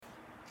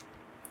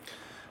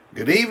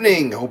Good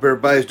evening. Hope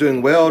everybody's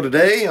doing well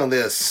today on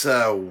this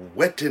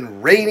wet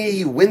and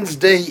rainy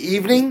Wednesday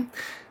evening.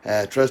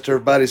 Trust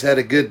everybody's had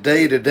a good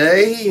day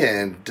today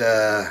and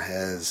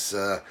has.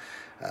 I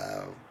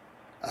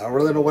don't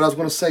really know what I was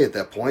going to say at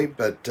that point,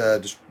 but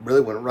just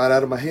really went right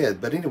out of my head.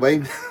 But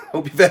anyway,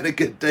 hope you've had a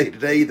good day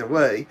today either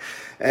way.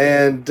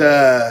 And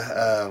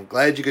I'm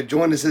glad you could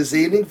join us this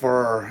evening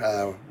for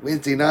our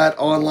Wednesday night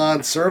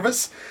online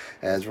service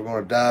as we're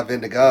going to dive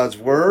into God's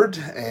Word.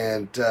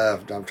 And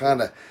I'm trying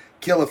to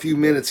kill a few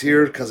minutes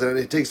here because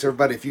it takes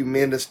everybody a few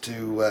minutes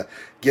to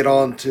get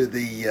onto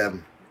the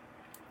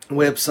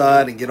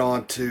website and get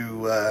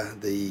onto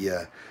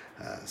the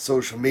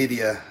social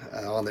media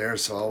on there.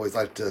 So I always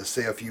like to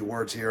say a few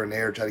words here and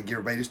there, try to give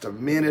everybody just a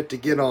minute to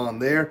get on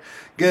there.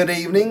 Good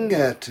evening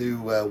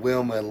to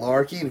Wilma and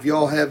Larky. And if you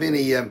all have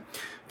any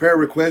prayer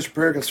requests or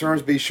prayer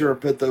concerns, be sure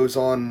and put those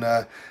on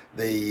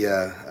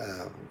the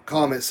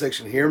comment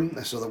section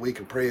here so that we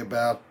can pray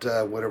about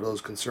whatever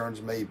those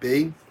concerns may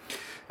be.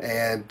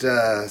 And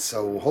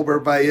so hope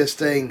everybody is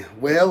staying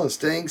well and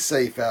staying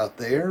safe out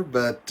there.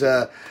 But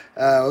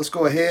let's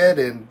go ahead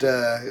and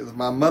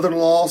my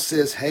mother-in-law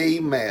says, hey,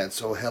 Matt.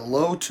 So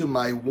hello to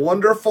my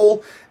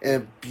wonderful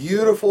and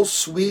beautiful,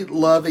 sweet,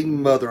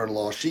 loving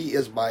mother-in-law. She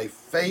is my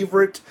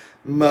favorite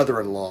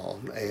mother-in-law.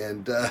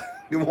 And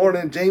good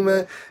morning,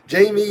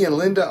 Jamie and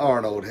Linda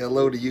Arnold.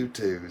 Hello to you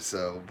too.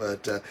 So,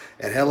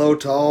 and hello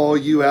to all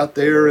you out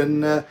there in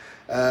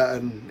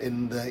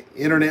the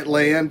internet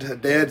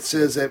land. Dad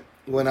says that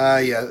when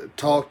I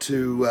talked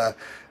to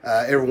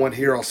everyone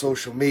here on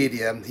social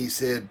media, he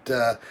said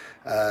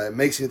it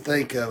makes you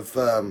think of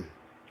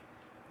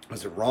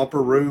was it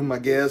Romper Room? I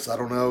guess I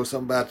don't know.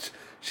 Something about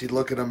she'd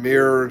look in a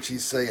mirror and she'd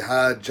say,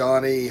 "Hi,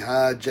 Johnny.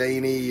 Hi,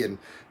 Janie," and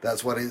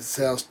that's what it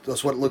sounds.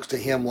 That's what it looks to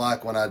him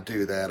like when I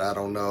do that. I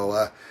don't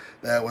know.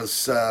 That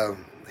was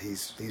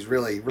he's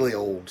really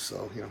old.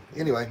 So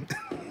Anyway.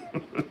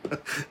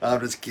 I'm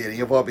just kidding.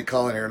 He'll probably be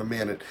calling here in a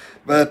minute.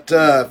 But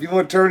if you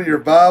want to turn your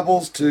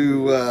Bibles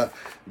to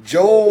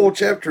Joel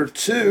chapter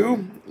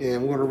 2,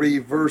 and we're going to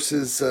read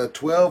verses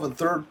 12 and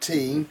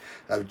 13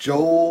 of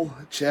Joel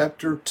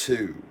chapter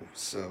 2.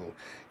 So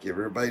give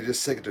everybody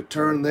just a second to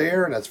turn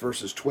there, and that's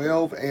verses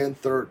 12 and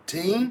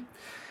 13.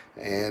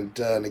 And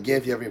again,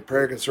 if you have any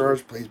prayer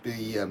concerns, please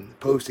be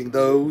posting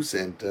those,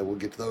 and we'll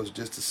get to those in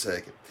just a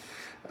second.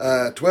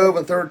 12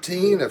 and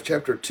 13 of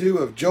chapter 2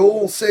 of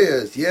Joel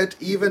says, Yet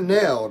even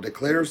now,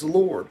 declares the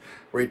Lord,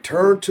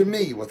 return to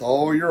me with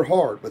all your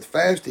heart, with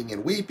fasting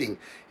and weeping,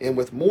 and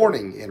with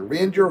mourning, and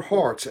rend your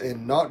hearts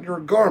and not your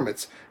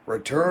garments.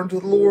 Return to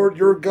the Lord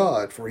your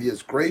God, for he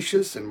is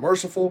gracious and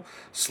merciful,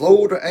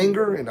 slow to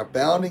anger, and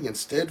abounding in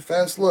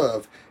steadfast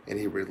love, and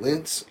he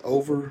relents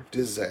over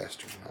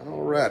disaster.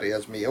 Alrighty,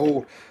 as me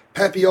old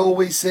Pappy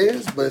always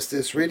says, bless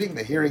this reading,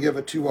 the hearing of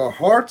it to our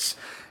hearts.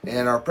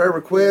 And our prayer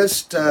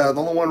request, the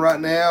only one right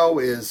now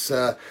is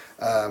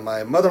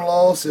my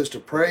mother-in-law says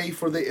to pray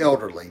for the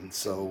elderly.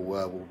 So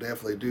we'll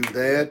definitely do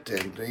that,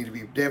 and we need to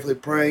be definitely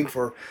praying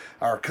for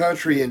our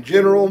country in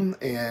general,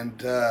 and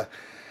pray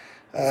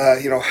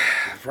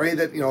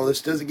that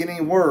this doesn't get any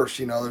worse.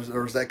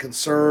 There's that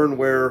concern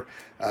where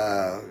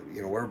where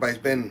everybody's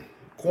been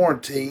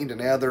quarantined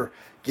and now they're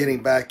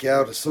getting back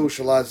out and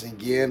socializing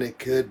again. It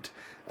could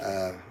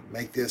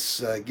make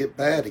this get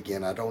bad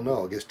again. I don't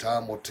know. I guess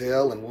time will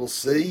tell, and we'll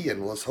see,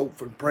 and let's hope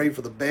and pray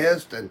for the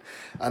best. And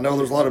I know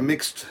there's a lot of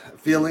mixed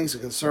feelings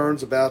and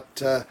concerns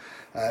about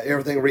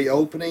everything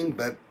reopening,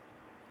 but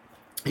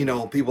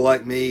people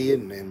like me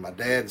and my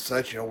dad and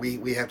such,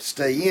 we have to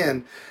stay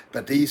in,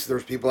 but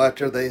there's people out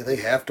there, they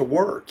have to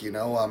work,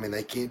 I mean,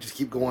 they can't just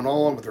keep going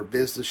on with their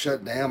business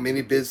shut down.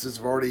 Many businesses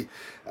have already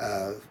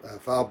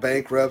filed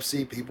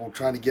bankruptcy, people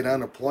trying to get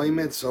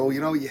unemployment, so,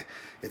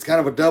 it's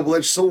kind of a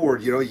double-edged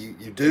sword, you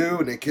do,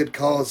 and it could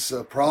cause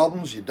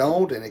problems, you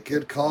don't, and it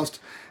could cost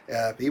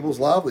people's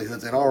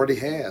livelihoods, and already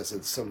has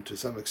to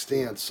some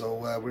extent,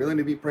 so we really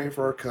need to be praying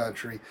for our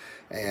country,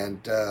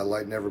 and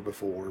like never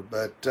before,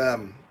 but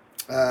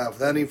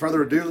without any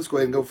further ado, let's go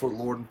ahead and go for the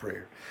Lord in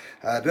prayer.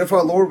 Dear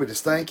Father, Lord, we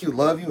just thank you,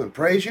 love you, and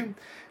praise you.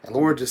 And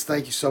Lord, just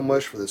thank you so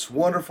much for this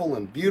wonderful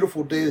and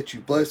beautiful day that you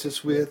blessed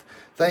us with.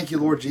 Thank you,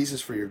 Lord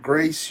Jesus, for your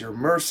grace, your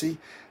mercy,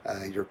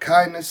 your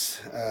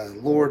kindness.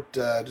 Lord,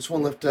 I just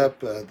want to lift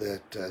up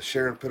that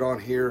Sharon put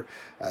on here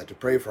to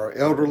pray for our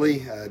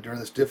elderly during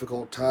this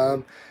difficult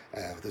time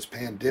with this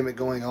pandemic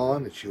going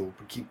on, that you'll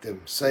keep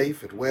them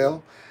safe and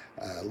well.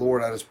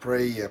 Lord, I just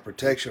pray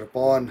protection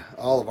upon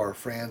all of our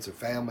friends and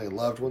family and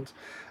loved ones.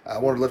 I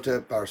want to lift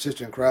up our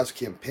sister in Christ,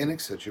 Kim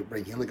Penix, that you'll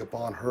bring healing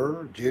upon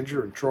her,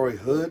 Ginger and Troy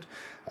Hood.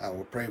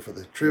 We'll pray for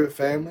the Trivet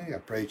family. I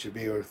pray that you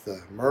be with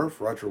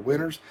Murph, Roger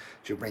Winters,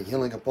 that you'll bring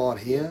healing upon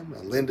him,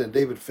 Linda and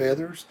David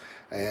Feathers.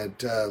 And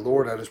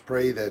Lord, I just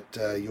pray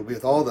that you'll be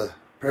with all the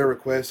prayer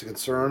requests and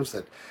concerns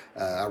that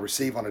I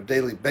receive on a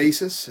daily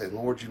basis. And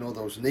Lord, you know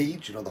those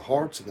needs, you know the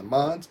hearts and the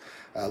minds.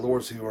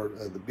 Lord,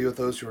 be with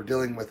those who are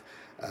dealing with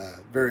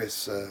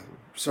various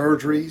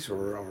surgeries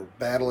or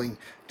battling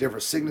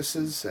different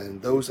sicknesses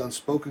and those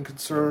unspoken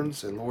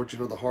concerns. And Lord, you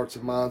know the hearts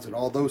and minds in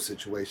all those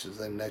situations,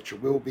 and that your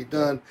will be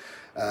done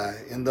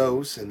in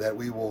those, and that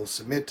we will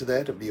submit to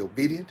that and be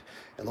obedient.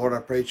 And Lord, I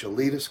pray that you'll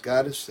lead us,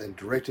 guide us, and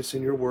direct us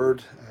in your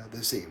word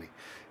this evening.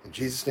 In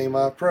Jesus' name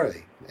I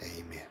pray.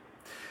 Amen.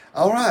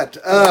 All right.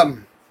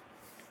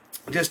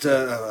 Just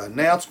an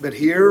announcement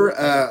here.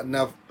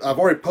 Now, I've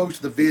already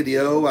posted the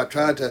video. I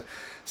tried to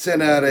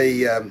send out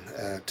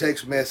a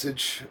text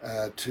message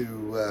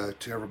to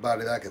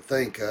everybody that I could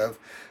think of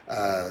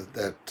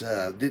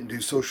that didn't do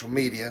social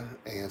media,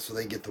 and so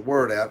they get the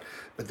word out.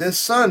 But this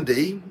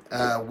Sunday,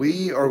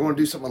 we are going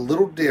to do something a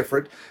little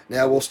different.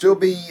 Now, we'll still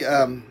be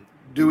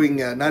doing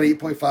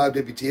 98.5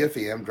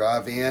 WTFM.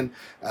 Drive in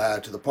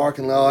to the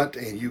parking lot,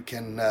 and you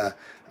can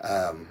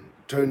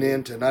tune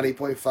in to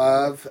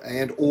 98.5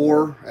 and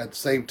or at the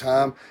same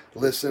time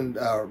listen,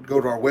 go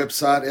to our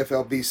website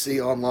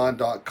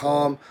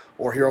flbconline.com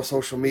or here on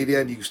social media,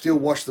 and you can still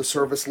watch the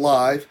service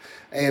live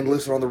and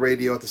listen on the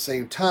radio at the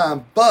same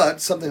time.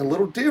 But something a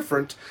little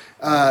different,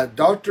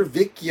 Dr.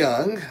 Vic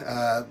Young,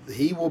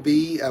 he will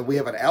be, we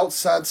have an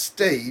outside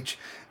stage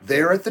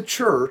there at the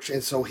church,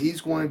 and so he's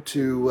going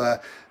to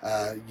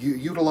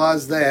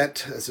utilize that.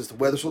 Since the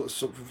weather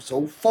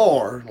so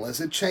far,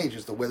 unless it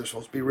changes, the weather's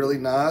supposed to be really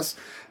nice.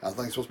 I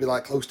think it's supposed to be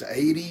like close to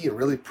 80 and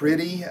really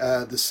pretty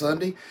this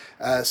Sunday.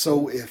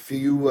 So if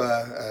you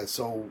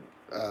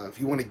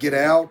want to get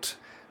out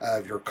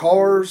of your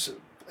cars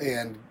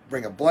and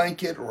bring a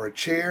blanket or a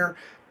chair,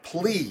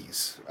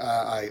 please,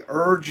 I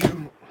urge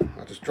you.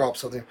 I just dropped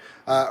something.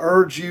 I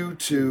urge you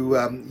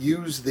to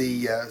use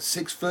the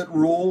 6-foot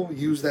rule,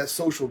 use that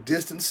social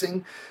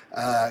distancing,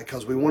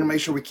 because we want to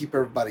make sure we keep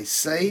everybody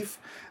safe.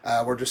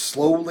 We're just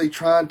slowly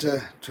trying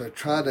to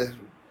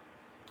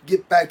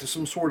get back to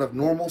some sort of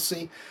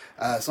normalcy.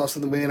 It's not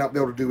something we may not be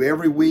able to do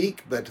every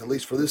week, but at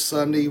least for this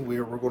Sunday,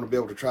 we're going to be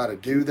able to try to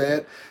do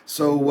that.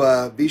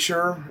 So be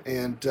sure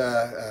and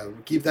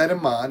keep that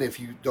in mind. If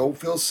you don't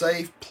feel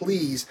safe,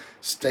 please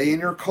stay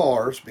in your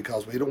cars,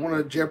 because we don't want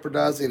to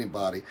jeopardize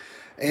anybody.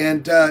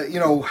 And,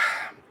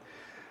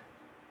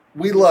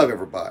 we love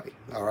everybody,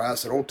 all right?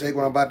 So don't take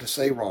what I'm about to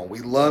say wrong. We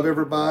love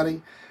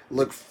everybody.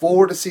 Look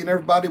forward to seeing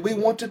everybody. We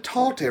want to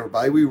talk to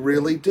everybody. We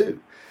really do.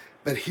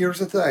 But here's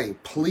the thing.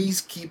 Please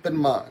keep in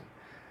mind,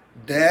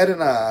 Dad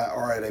and I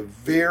are at a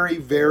very,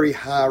 very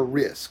high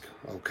risk,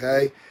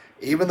 okay?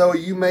 Even though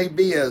you may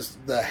be as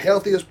the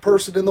healthiest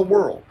person in the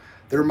world,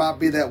 there might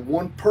be that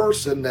one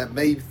person that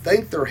may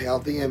think they're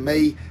healthy and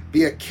may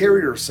be a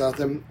carrier or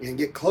something and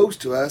get close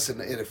to us.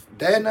 And if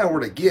Dad and I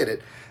were to get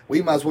it,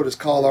 we might as well just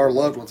call our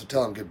loved ones and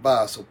tell them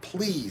goodbye. So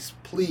please,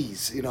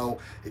 please,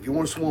 if you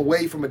want to swim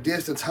away from a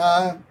distance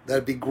high,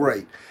 that'd be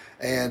great.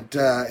 And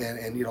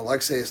like I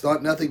say, it's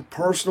not nothing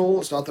personal.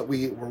 It's not that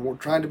we're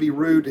trying to be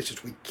rude. It's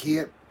just we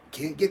can't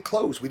get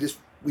close.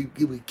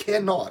 We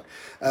cannot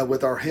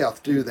with our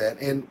health do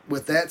that. And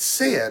with that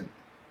said,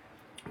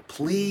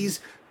 please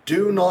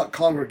do not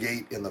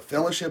congregate in the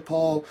fellowship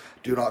hall.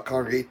 Do not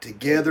congregate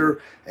together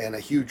in a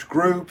huge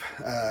group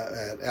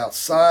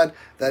outside.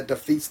 That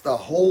defeats the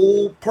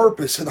whole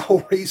purpose and the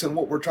whole reason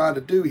what we're trying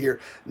to do here.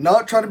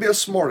 Not trying to be a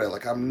smart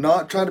aleck. I'm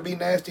not trying to be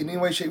nasty in any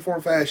way, shape, form,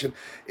 or fashion.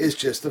 It's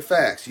just the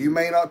facts. You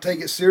may not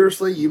take it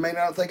seriously. You may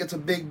not think it's a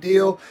big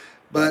deal.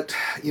 But,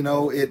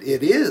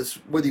 it is,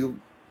 whether you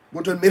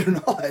want to admit or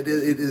not, it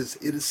is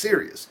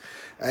serious.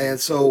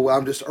 And so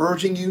I'm just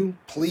urging you,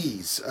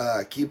 please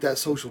keep that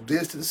social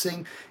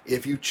distancing.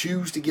 If you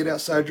choose to get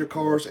outside your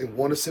cars and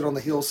want to sit on the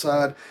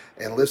hillside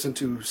and listen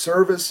to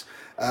service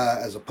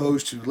as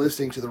opposed to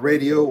listening to the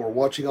radio or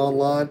watching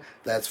online,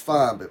 that's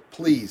fine. But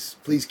please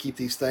keep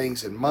these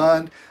things in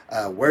mind.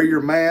 Wear your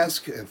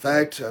mask. In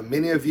fact,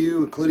 many of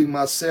you, including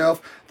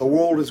myself, the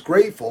world is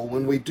grateful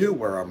when we do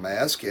wear our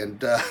mask,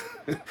 and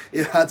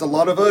it hides a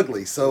lot of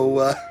ugly.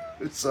 So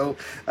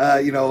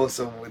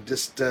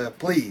just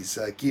please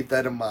keep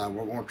that in mind.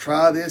 We're going to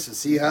try this and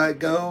see how it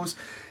goes.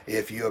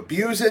 If you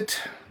abuse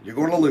it, you're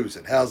going to lose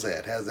it. How's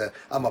that?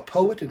 I'm a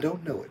poet and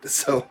don't know it.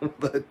 So,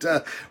 but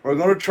we're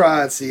going to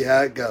try and see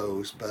how it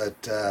goes.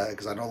 But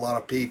because I know a lot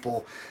of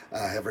people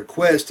have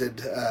requested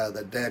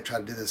that Dad try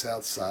to do this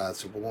outside,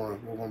 so we're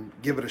going to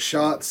give it a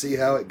shot and see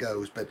how it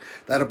goes. But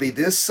that'll be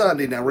this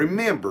Sunday. Now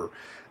remember,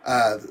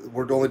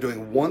 we're only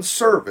doing one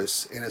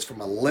service, and it's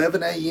from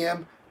 11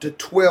 a.m. to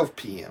 12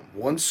 p.m.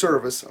 One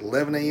service,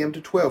 11 a.m.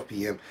 to 12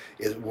 p.m.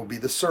 will be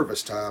the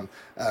service time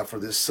for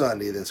this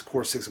Sunday. Then, of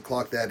course, 6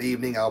 o'clock that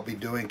evening, I'll be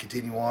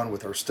continue on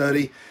with our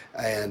study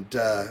and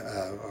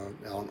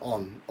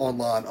on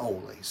online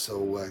only.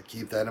 So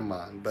keep that in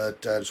mind.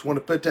 But I just want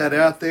to put that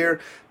out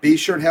there. Be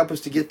sure and help us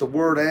to get the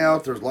word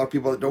out. There's a lot of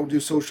people that don't do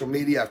social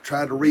media. I've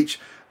tried to reach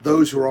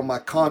those who are on my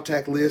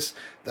contact list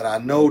that I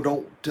know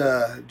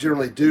don't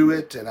generally do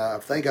it, and I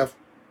think I've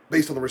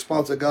based on the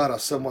response I got, I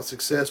was somewhat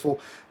successful.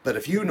 But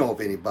if you know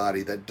of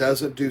anybody that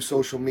doesn't do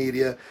social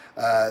media,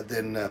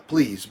 then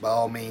please, by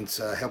all means,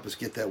 help us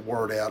get that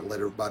word out and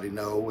let everybody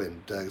know.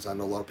 And because I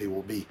know a lot of people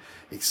will be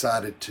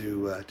excited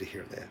to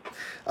hear that.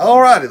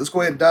 All righty, let's go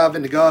ahead and dive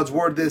into God's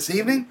Word this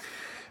evening.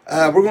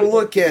 We're going to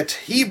look at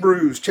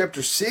Hebrews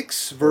chapter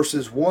 6,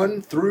 verses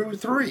 1 through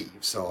 3.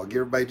 So I'll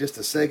give everybody just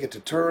a second to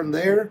turn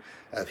there.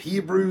 Of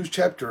Hebrews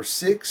chapter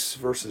 6,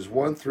 verses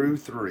 1 through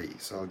 3.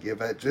 So I'll give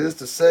that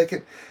just a second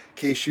in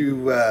case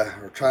you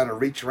are trying to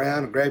reach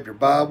around and grab your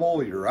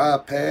Bible, your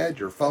iPad,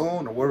 your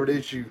phone, or whatever it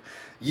is you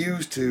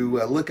use to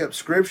look up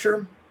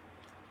Scripture.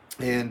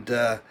 And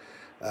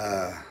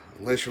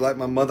unless you're like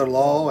my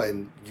mother-in-law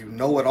and you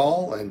know it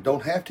all and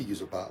don't have to use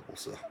a Bible.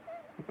 So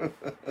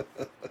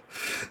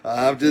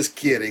I'm just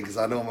kidding because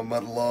I know my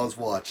mother-in-law is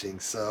watching.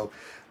 So,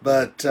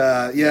 but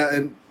yeah,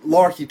 and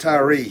Larky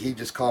Tyree, he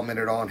just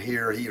commented on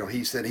here.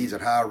 He said he's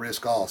at high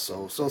risk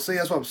also. So see,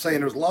 that's what I'm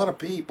saying. There's a lot of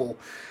people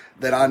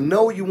that I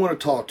know you want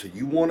to talk to,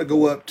 you want to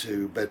go up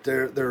to, but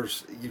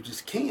there's you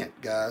just can't,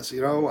 guys.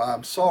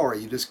 I'm sorry,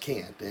 you just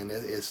can't, and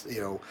it's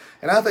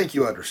and I think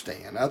you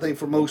understand. I think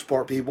for most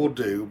part people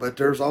do, but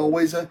there's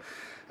always a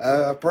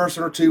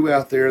person or two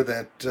out there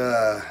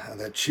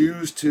that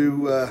choose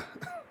to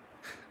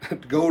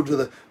go to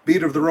the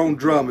beat of their own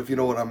drum, if you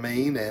know what I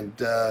mean, and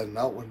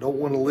don't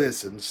want to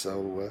listen.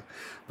 So,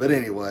 but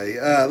anyway,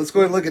 let's go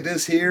ahead and look at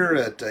this here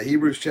at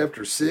Hebrews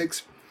chapter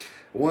 6,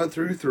 1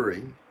 through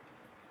 3.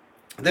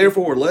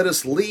 Therefore, let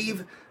us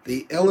leave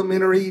the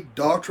elementary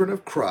doctrine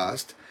of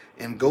Christ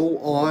and go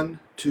on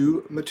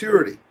to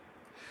maturity.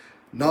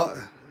 Not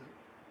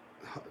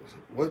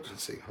what?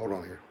 Let's see. Hold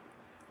on here.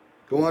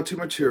 Go on to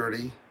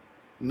maturity.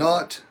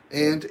 Not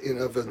and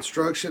of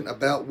instruction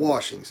about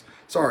washings.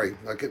 Sorry,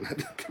 I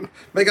couldn't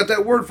make out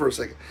that word for a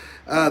second.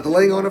 The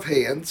laying on of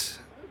hands,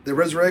 the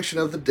resurrection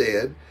of the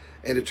dead,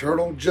 and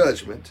eternal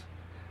judgment.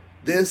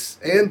 This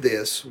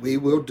we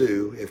will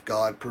do if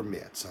God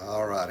permits.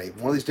 All righty.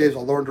 One of these days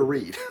I'll learn to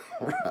read.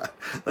 All right.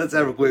 Let's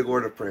have a quick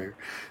word of prayer.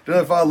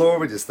 Dear Father, Lord,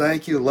 we just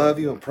thank you, love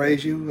you, and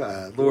praise you.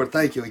 Lord,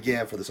 thank you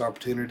again for this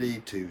opportunity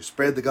to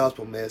spread the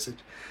gospel message.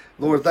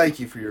 Lord, thank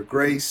you for your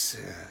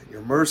grace,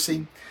 your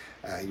mercy,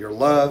 your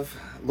love.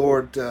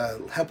 Lord,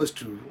 help us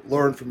to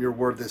learn from your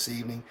word this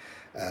evening.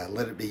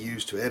 Let it be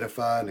used to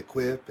edify and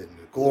equip and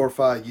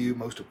glorify you,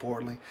 most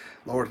importantly.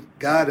 Lord,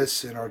 guide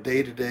us in our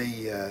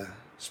day-to-day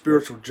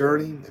spiritual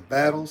journey and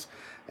battles.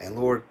 And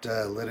Lord,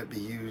 let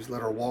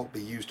our walk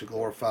be used to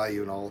glorify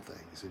you in all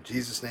things. In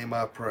Jesus' name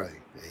I pray.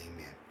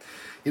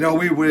 Amen.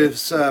 We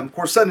was, of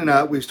course, Sunday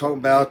night we was talking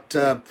about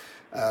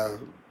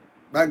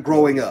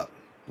growing up.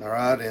 All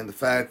right, and the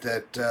fact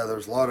that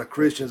there's a lot of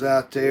Christians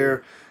out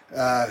there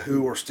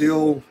who are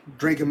still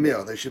drinking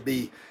milk. They should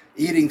be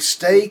eating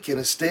steak, and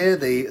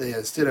instead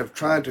instead of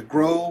trying to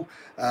grow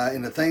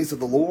in the things of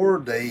the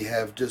Lord, they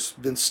have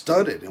just been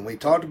stunted. And we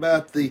talked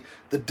about the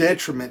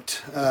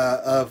detriment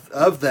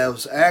of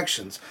those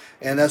actions,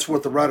 and that's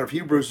what the writer of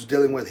Hebrews is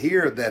dealing with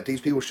here. That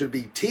these people should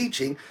be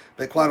teaching,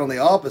 but quite on the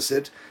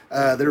opposite,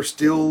 they're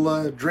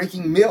still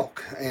drinking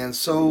milk, and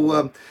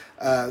so.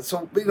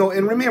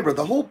 And remember,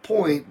 the whole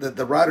point that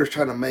the writer's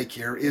trying to make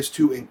here is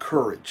to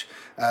encourage,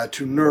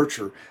 to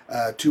nurture,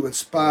 to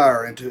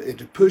inspire, and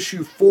to push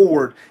you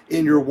forward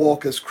in your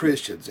walk as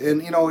Christians.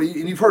 And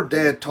you've heard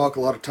Dad talk a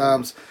lot of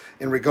times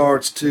in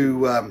regards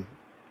to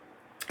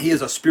he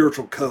is a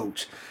spiritual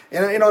coach,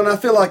 and and I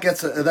feel like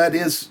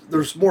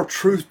there's more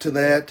truth to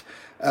that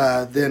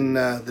than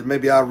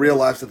maybe I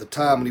realized at the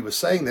time when he was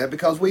saying that,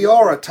 because we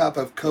are a type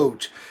of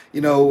coach.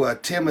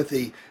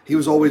 Timothy, he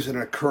was always an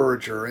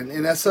encourager,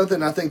 and that's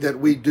something I think that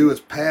we do as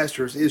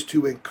pastors is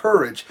to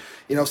encourage.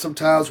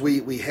 Sometimes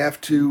we have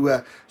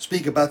to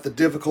speak about the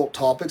difficult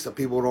topics that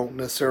people don't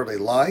necessarily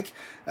like,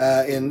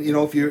 and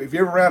if you're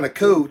ever around a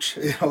coach,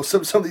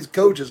 some of these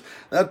coaches,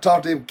 they'll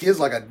talk to them kids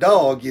like a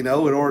dog, in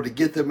order to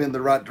get them in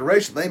the right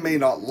direction. They may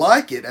not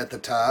like it at the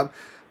time,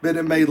 but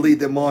it may lead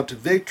them on to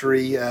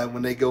victory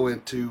when they go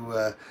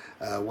into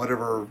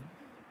whatever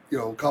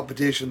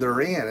competition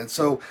they're in. And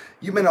so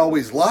you may not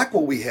always like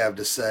what we have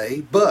to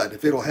say, but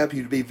if it'll help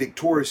you to be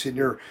victorious in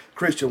your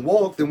Christian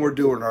walk, then we're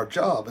doing our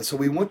job. And so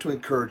we want to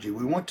encourage you.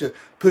 We want to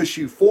push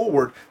you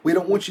forward. We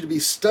don't want you to be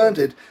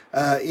stunted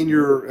in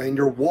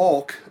your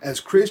walk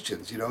as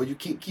Christians. You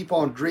keep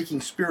on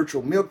drinking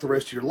spiritual milk the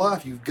rest of your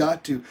life. You've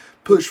got to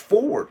push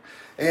forward.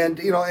 And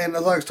and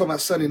as I was talking about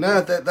Sunday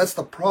night, that's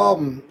the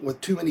problem with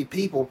too many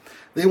people.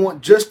 They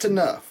want just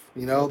enough.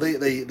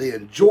 They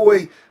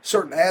enjoy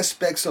certain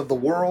aspects of the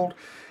world,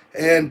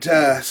 and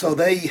so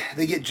they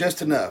get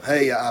just enough.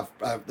 Hey,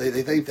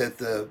 they think that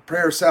the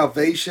prayer of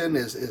salvation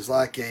is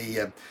like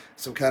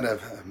some kind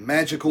of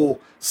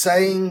magical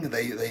saying.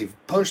 They've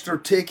punched their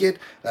ticket.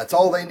 That's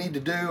all they need to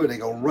do, and they're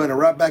going to run it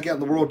right back out in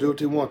the world, do what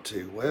they want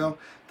to. Well,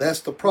 that's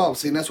the problem.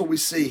 See, and that's what we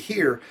see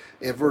here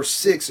in verse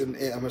 6,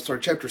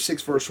 chapter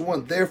 6, verse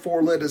 1.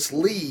 Therefore, let us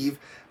leave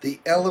the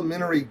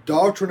elementary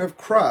doctrine of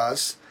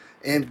Christ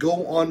and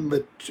go on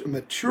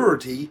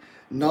maturity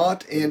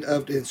not and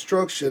of the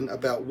instruction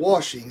about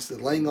washings, the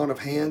laying on of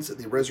hands,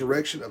 the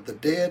resurrection of the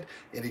dead,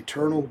 and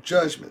eternal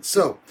judgment.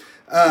 So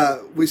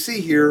we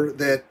see here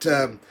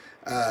that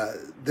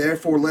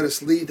therefore let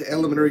us leave the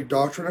elementary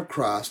doctrine of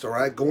Christ, all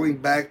right, going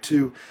back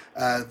to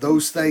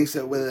those things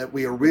that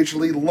we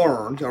originally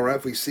learned, all right.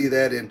 If we see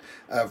that in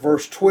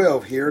verse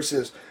 12 here, it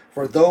says,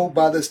 for though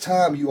by this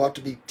time you ought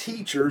to be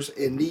teachers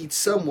and need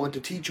someone to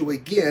teach you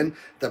again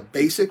the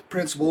basic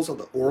principles of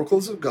the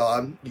oracles of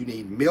God, you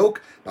need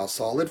milk, not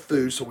solid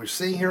food. So we're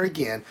seeing here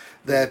again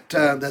that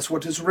that's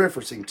what it's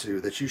referencing to,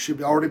 that you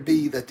should already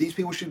be, that these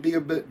people should be a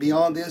bit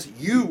beyond this.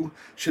 You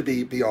should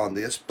be beyond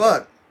this.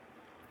 But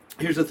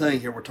here's the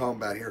thing here we're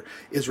talking about here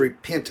is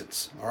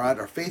repentance, all right?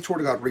 Our faith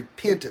toward God,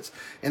 repentance.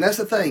 And that's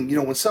the thing,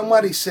 when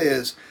somebody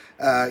says,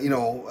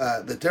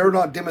 that they're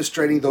not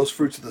demonstrating those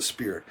fruits of the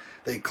Spirit.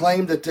 They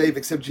claim that they've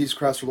accepted Jesus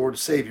Christ as Lord and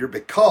Savior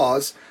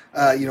because,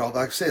 like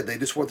I said, they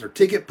just want their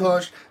ticket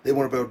punched. They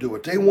want to be able to do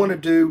what they want to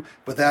do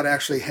without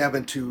actually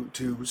having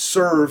to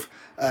serve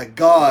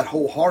God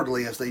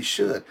wholeheartedly as they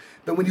should.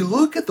 But when you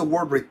look at the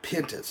word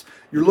repentance,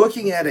 you're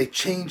looking at a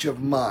change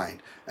of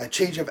mind, a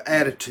change of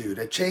attitude,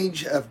 a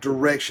change of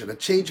direction, a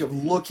change of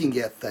looking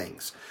at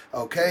things.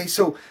 Okay,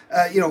 so,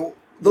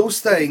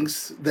 those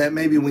things that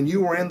maybe when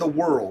you were in the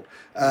world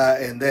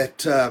and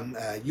that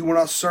you were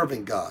not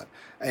serving God,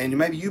 and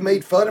maybe you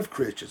made fun of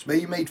Christians,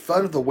 maybe you made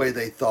fun of the way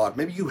they thought,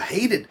 maybe you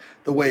hated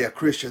the way a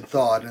Christian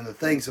thought and the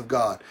things of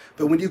God.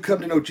 But when you come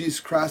to know Jesus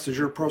Christ as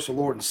your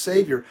personal Lord and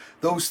Savior,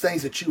 those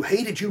things that you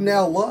hated, you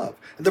now love.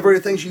 And the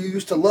very things you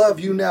used to love,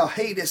 you now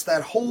hate. It's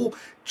that whole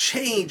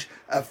change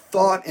of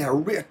thought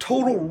and a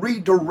total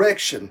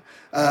redirection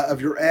of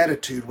your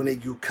attitude when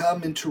you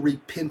come into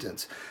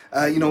repentance.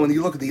 When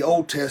you look at the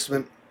Old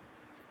Testament,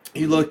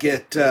 you look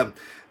at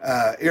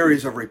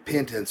areas of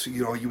repentance.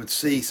 You would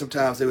see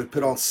sometimes they would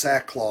put on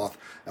sackcloth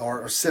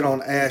or sit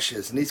on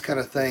ashes and these kind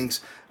of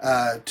things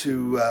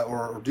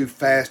or do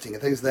fasting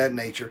and things of that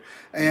nature.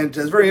 And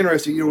it's very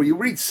interesting. When you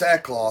read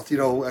sackcloth,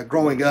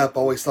 growing up, I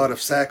always thought of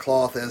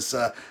sackcloth as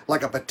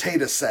like a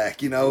potato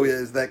sack.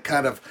 Is that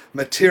kind of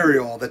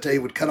material that they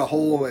would cut a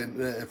hole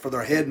in for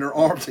their head and their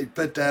arms. They'd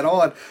put that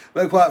on.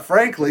 But quite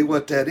frankly,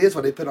 what that is,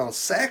 what they put on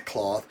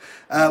sackcloth,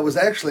 was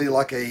actually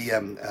like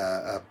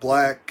a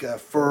black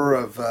fur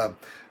of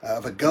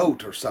a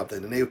goat or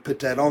something, and they would put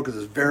that on because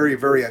it's very,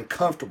 very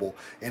uncomfortable,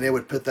 and they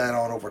would put that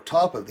on over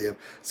top of them.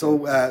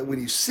 So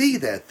when you see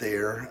that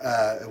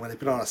there, when they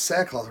put on a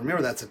sackcloth,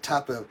 remember that's a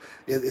type of,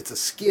 it's a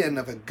skin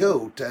of a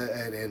goat,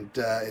 and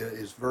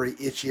it's very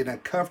itchy and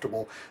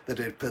uncomfortable that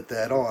they'd put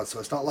that on. So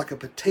it's not like a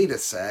potato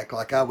sack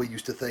like I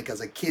used to think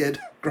as a kid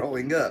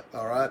growing up,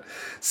 all right?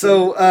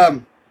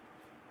 So,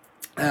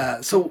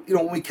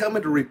 when we come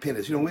into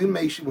repentance, when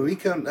we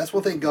come, that's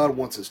one thing God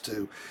wants us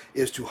to,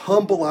 is to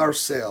humble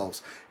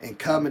ourselves and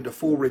come into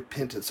full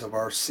repentance of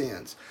our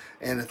sins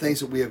and the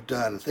things that we have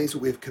done, the things that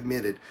we have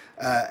committed,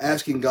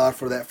 asking God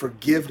for that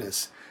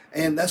forgiveness.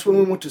 And that's when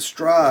we want to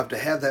strive to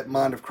have that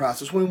mind of Christ.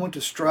 That's when we want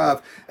to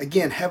strive,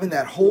 again, having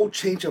that whole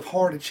change of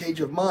heart and change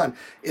of mind.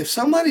 If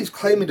somebody's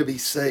claiming to be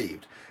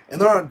saved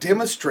and they're not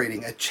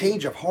demonstrating a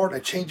change of heart, a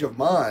change of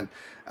mind,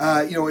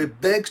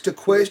 it begs to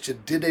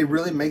question, did they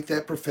really make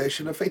that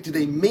profession of faith? Did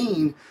they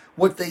mean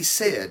what they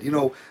said?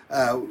 When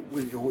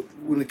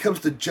it comes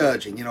to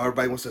judging,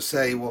 everybody wants to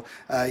say, well,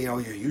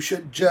 you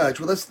should judge.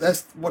 Well,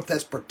 that's what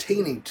that's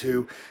pertaining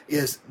to,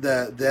 is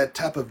that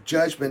type of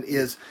judgment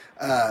is,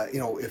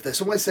 if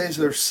somebody says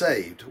they're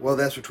saved, well,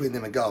 that's between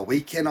them and God. We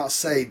cannot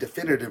say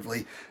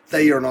definitively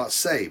they are not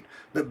saved.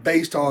 But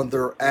based on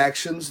their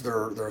actions,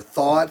 their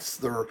thoughts,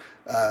 their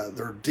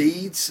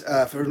deeds,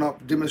 if they're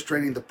not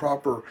demonstrating the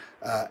proper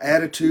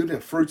attitude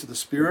and fruits of the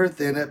Spirit,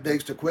 then that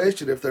begs to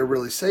question if they're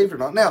really saved or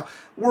not. Now,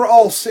 we're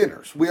all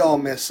sinners. We all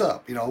mess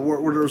up.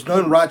 There's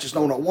none righteous,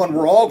 no, not one.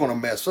 We're all going to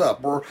mess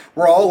up. We're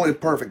all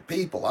imperfect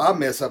people. I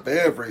mess up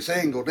every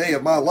single day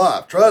of my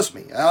life. Trust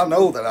me, I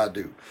know that I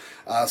do.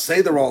 I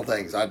say the wrong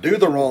things. I do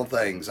the wrong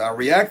things. I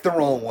react the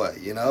wrong way.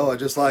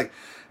 Just like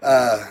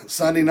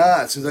Sunday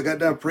night, as soon as I got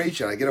done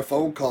preaching, I get a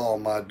phone call.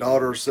 My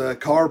daughter's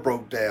car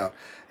broke down,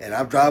 and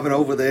I'm driving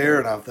over there,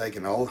 and I'm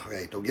thinking, oh,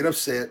 hey, don't get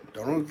upset.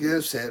 Don't get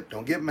upset.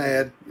 Don't get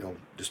mad.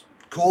 Just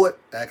cool it.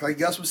 Act like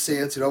you got some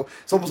sense.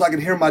 It's almost like I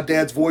can hear my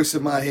dad's voice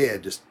in my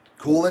head. Just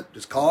cool it.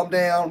 Just calm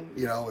down.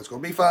 It's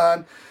going to be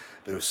fine.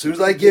 But as soon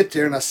as I get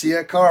there and I see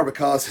that car,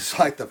 because it's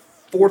like the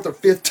fourth or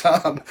fifth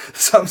time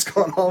something's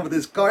going on with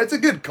this car. It's a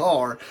good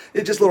car.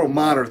 It's just little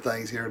minor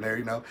things here and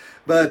there,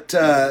 But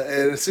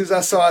and as soon as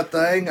I saw that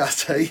thing, I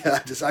tell you,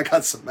 I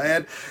got so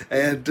mad.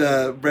 And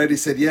Brady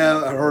said,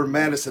 yeah, her and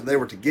Madison, they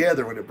were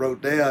together when it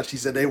broke down. She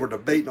said they were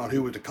debating on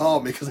who was to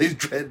call me because he's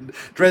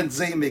dreading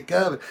seeing me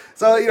coming.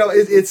 So,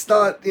 it's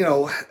not,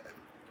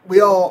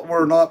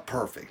 we're not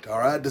perfect, all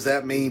right? Does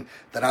that mean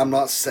that I'm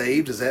not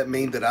saved? Does that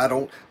mean that I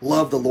don't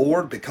love the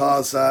Lord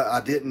because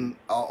I don't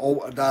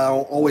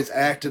always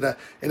act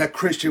in a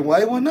Christian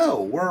way? Well,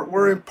 no,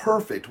 we're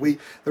imperfect.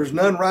 There's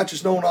none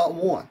righteous, no, not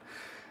one.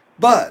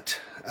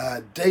 But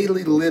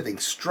daily living,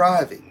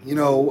 striving.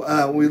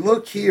 When we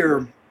look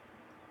here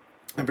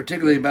and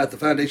particularly about the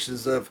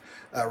foundations of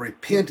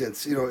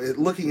repentance,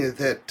 looking at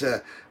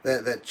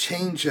that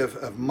change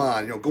of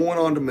mind, going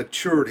on to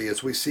maturity,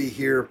 as we see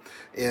here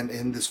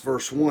in this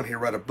verse 1 here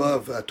right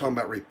above, talking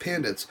about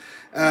repentance,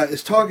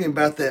 is talking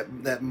about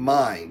that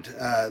mind.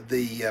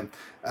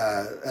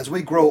 As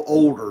we grow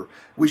older,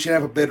 we should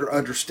have a better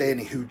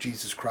understanding who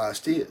Jesus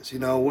Christ is.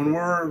 When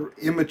we're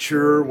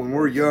immature, when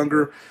we're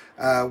younger,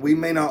 we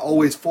may not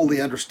always fully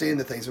understand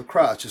the things of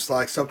Christ. Just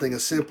like something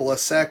as simple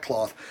as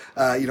sackcloth.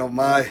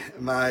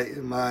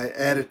 My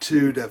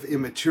attitude of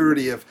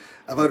immaturity of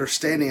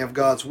understanding of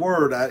God's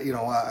word.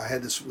 I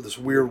had this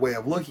weird way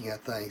of looking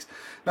at things.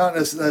 Not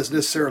that's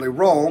necessarily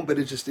wrong, but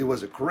it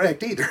wasn't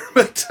correct either.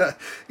 But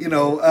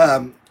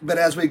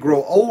as we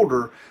grow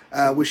older,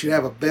 we should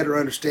have a better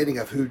understanding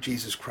of who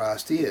Jesus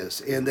Christ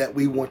is, and that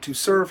we want to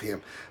serve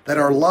Him. That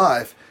our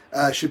life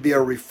should be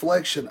a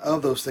reflection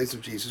of those things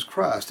of Jesus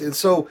Christ. And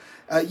so,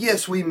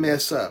 yes, we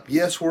mess up.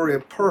 Yes, we're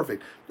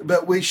imperfect.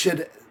 But we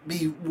should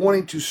be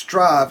wanting to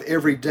strive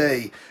every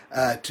day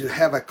to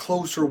have a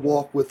closer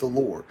walk with the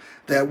Lord.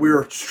 That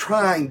we're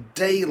trying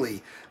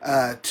daily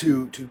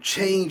to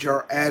change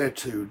our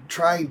attitude,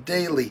 trying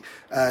daily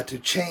to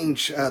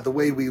change the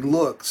way we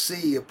look,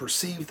 see, and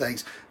perceive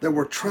things, that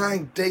we're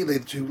trying daily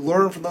to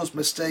learn from those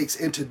mistakes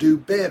and to do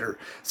better.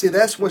 See,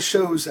 that's what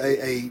shows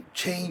a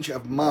change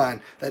of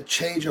mind, that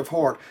change of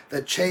heart,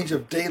 that change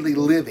of daily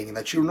living,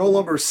 that you're no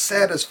longer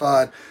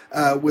satisfied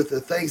with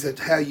the things that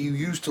how you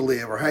used to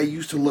live, or how you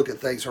used to look at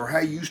things, or how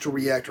you used to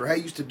react, or how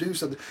you used to do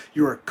something.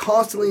 You are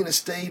constantly in a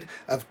state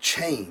of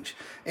change.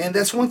 And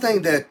that's one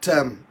thing that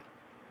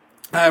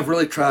I've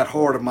really tried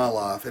hard in my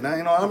life, and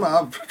I'm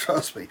not.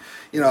 Trust me,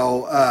 I'm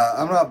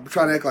not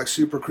trying to act like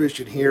super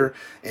Christian here.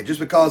 And just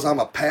because I'm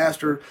a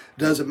pastor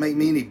doesn't make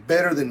me any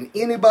better than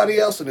anybody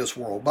else in this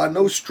world, by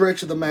no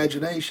stretch of the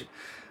imagination.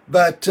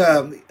 But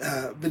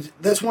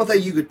that's one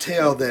thing you could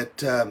tell,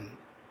 that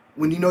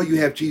when you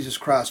have Jesus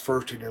Christ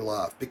first in your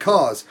life,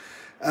 because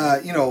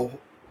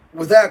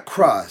without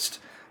Christ,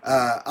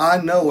 I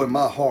know in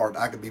my heart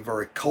I could be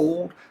very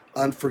cold,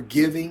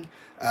 unforgiving,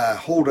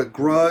 hold a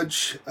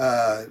grudge,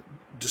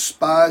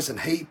 despise and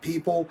hate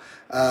people.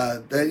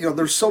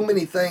 There's so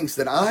many things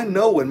that I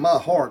know in my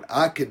heart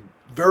I could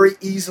very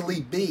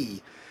easily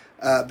be,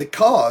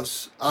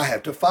 because I've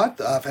had to fight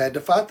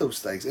those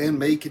things, and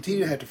may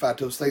continue to have to fight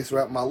those things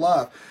throughout my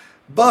life.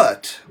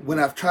 But when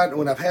I've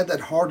had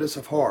that hardness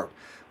of heart,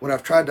 when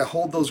I've tried to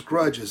hold those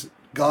grudges,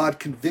 God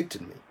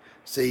convicted me.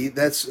 See,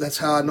 that's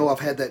how I know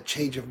I've had that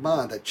change of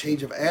mind, that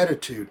change of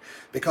attitude,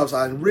 because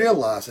I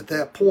realized at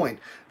that point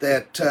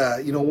that,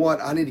 I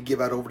need to give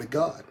that over to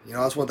God.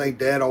 That's one thing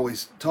Dad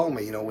always told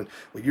me, when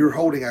you're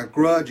holding a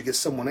grudge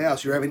against someone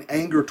else, you're having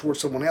anger towards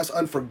someone else,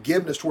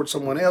 unforgiveness towards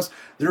someone else,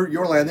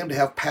 you're allowing them to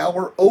have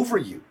power over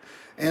you.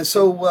 And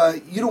so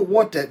you don't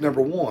want that,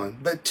 number one.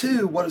 But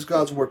two, what does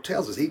God's Word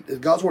tells us?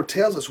 God's Word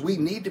tells us we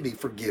need to be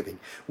forgiving.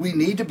 We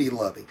need to be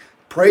loving.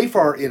 Pray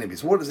for our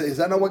enemies. Is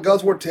that not what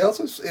God's Word tells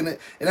us? And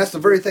that's the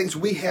very things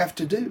we have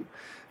to do.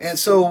 And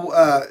so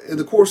in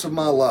the course of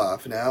my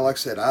life, now, like I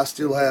said, I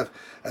still have,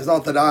 it's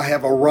not that I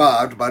have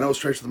arrived by no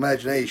stretch of the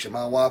imagination.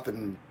 My wife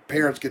and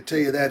parents could tell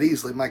you that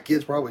easily. My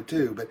kids probably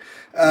too.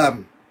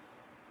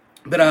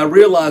 But I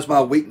realize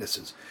my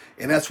weaknesses.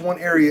 And that's one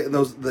area,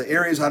 the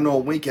areas I know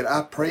I'm weak at,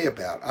 I pray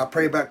about. I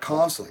pray about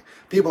constantly.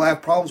 People I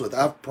have problems with,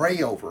 I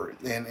pray over it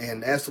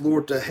and ask the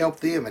Lord to help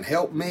them and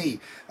help me.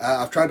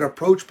 I've tried to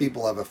approach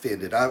people I've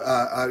offended.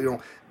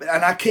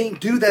 And I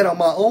can't do that on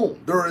my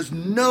own. There is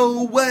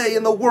no way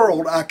in the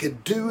world I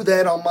could do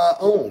that on my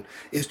own,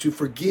 is to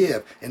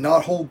forgive and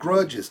not hold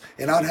grudges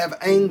and not have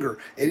anger.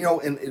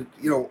 And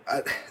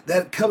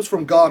that comes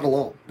from God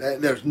alone.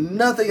 There's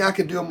nothing I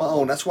can do on my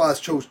own. That's why I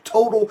chose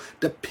total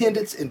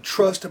dependence and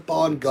trust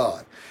upon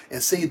God.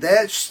 And see,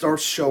 that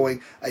starts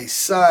showing a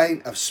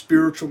sign of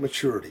spiritual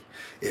maturity.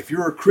 If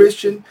you're a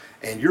Christian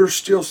and you're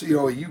still, I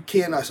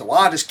say, well,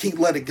 I just can't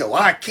let it go.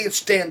 I can't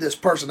stand this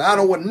person. I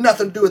don't want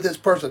nothing to do with this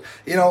person.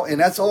 And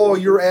that's all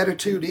your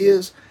attitude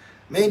is.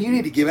 Man, you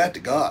need to give that to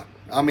God.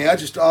 I mean,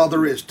 all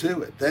there is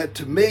to it. That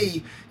to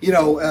me,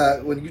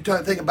 when you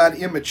think about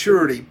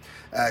immaturity,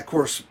 of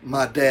course,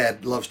 my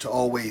dad loves to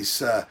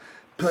always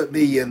put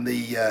me in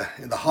the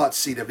hot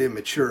seat of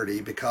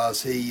immaturity,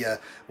 because he,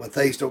 when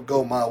things don't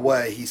go my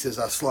way, he says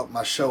I slump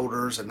my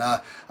shoulders and I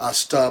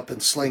stump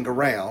and sling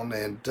around,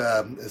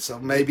 and so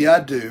maybe I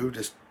do,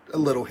 just a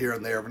little here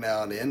and there every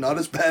now and then, not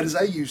as bad as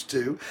I used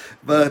to,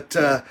 but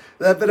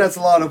that's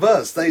a lot of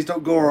us. Things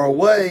don't go our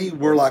way,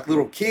 we're like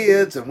little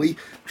kids, and we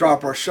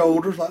drop our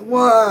shoulders like,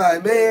 why,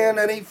 man,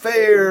 that ain't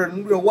fair,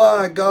 and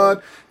why,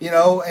 God,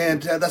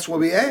 and that's why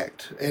we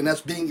act, and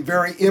that's being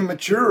very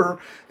immature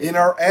in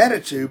our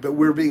attitude, but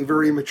we're being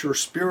very immature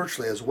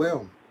spiritually as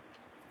well,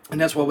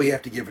 and that's why we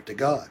have to give it to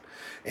God.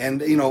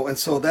 And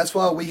so that's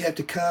why we have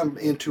to come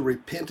into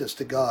repentance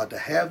to God, to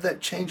have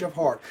that change of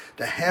heart,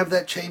 to have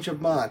that change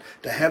of mind,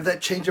 to have that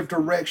change of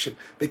direction,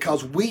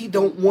 because we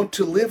don't want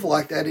to live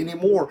like that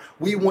anymore.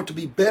 We want to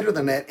be better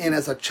than that. And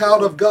as a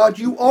child of God,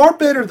 you are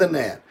better than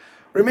that.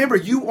 Remember,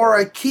 you are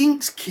a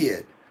king's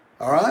kid.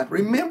 All right?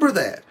 Remember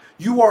that.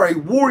 You are a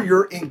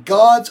warrior in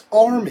God's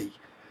army.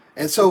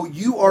 And so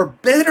you are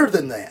better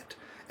than that.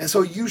 And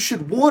so you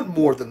should want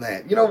more than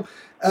that.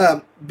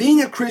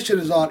 Being a Christian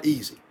is not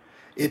easy.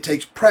 It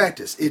takes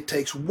practice. It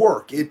takes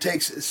work. It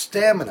takes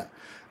stamina.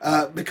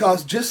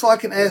 Because just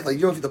like an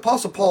athlete, the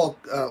Apostle Paul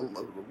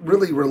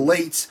really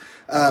relates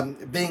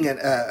being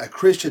a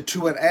Christian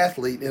to an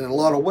athlete in a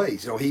lot of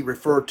ways. He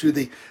referred to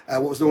the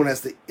what was known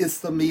as the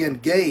Isthmian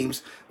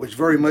Games, which is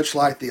very much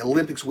like the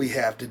Olympics we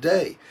have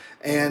today.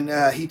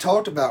 And he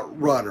talked about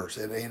runners,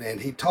 and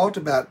he talked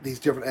about these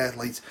different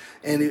athletes.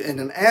 And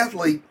an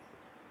athlete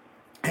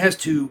has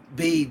to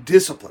be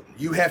disciplined.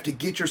 You have to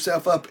get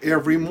yourself up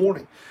every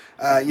morning.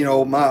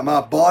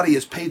 My body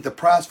has paid the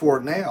price for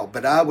it now,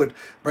 but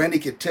Brandy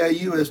could tell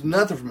you it's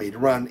nothing for me to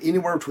run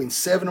anywhere between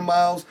 7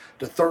 miles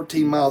to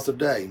 13 miles a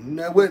day.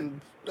 I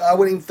wouldn't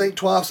even think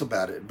twice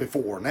about it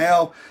before.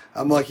 Now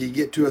I'm lucky to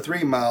get 2 or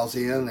 3 miles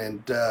in,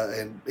 and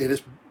it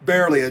is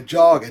barely a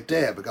jog at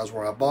that, because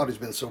my body's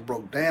been so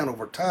broke down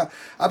over time.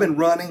 I've been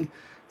running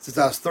since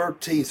I was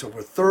 13, so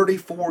for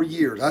 34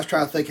 years. I was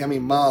trying to think how many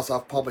miles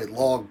I've probably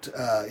logged.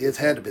 It's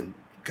had to have been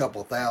a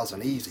couple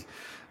thousand easy,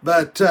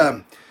 but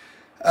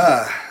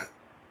but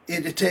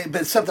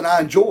it's something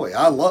I enjoy.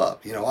 I love.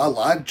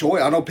 I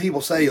enjoy. I know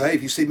people say, "Hey,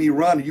 if you see me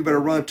running, you better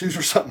run too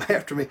or something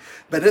after me."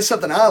 But it's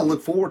something I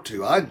look forward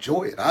to. I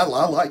enjoy it. I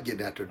like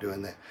getting out there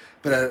doing that.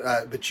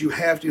 But you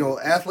have to,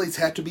 athletes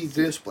have to be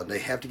disciplined. They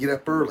have to get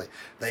up early.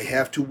 They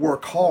have to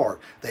work hard.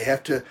 They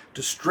have to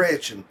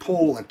stretch and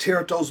pull and tear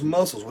at those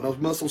muscles. When those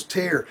muscles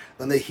tear,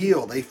 then they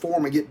heal. They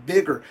form and get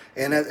bigger.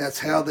 And that's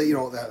how they,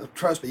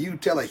 trust me, you can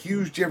tell a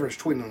huge difference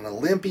between an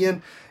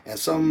Olympian and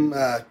some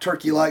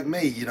turkey like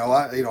me.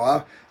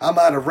 I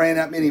might have ran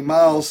that many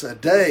miles a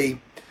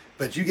day,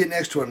 but you get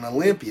next to an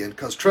Olympian,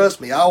 because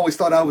trust me, I always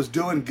thought I was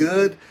doing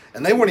good,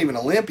 and they weren't even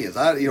Olympians.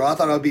 I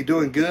thought I'd be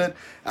doing good.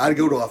 I'd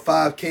go to a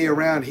 5K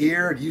around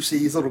here, and you see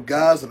these little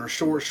guys in their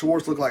short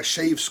shorts look like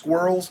shaved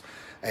squirrels,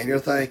 and you're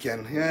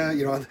thinking, yeah,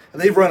 and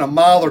they've run a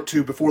mile or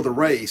two before the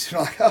race.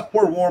 You're like, oh,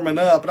 we're warming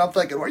up, and I'm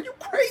thinking, are you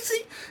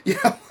crazy?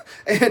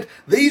 And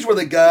these were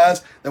the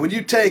guys that when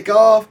you take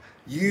off,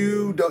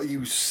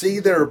 you see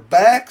their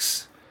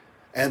backs,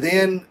 and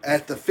then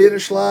at the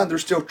finish line, they're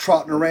still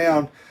trotting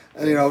around,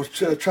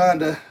 trying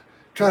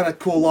to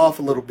cool off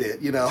a little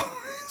bit,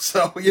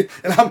 So,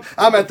 and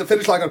I'm at the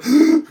finish line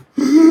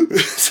going,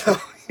 so,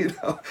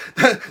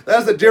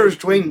 that's the difference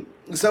between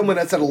someone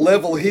that's at a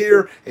level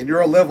here and you're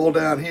a level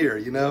down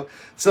here,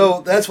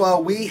 So that's why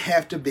we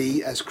have to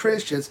be, as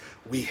Christians,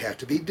 we have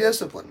to be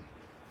disciplined.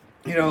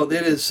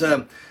 That is,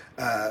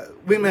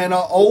 we may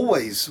not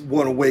always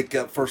want to wake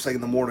up first thing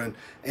in the morning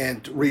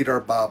and read our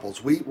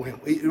Bibles. We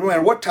no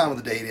matter what time of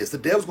the day it is, the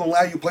devil's going to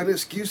allow you plenty of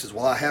excuses.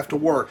 Well, I have to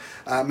work.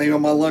 Maybe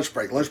on my lunch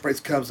break. Lunch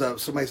break comes up.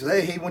 Somebody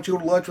says, hey, why don't you go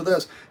to lunch with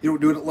us? You don't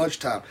do it at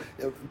lunchtime.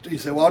 You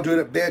say, well, I'll do it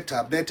at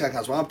bedtime. Bedtime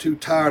comes, well, I'm too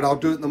tired. I'll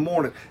do it in the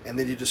morning. And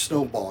then you just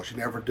snowballs. You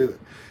never do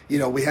it.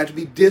 We have to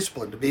be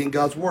disciplined to be in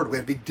God's Word. We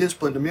have to be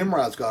disciplined to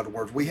memorize God's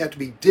words. We have to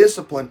be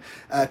disciplined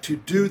to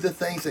do the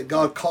things that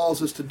God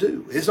calls us to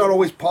do. It's not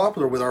always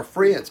popular with our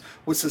friends,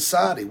 with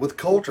society, with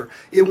culture.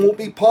 It won't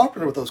be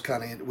popular with those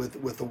kind of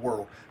with the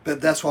world. But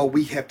that's why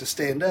we have to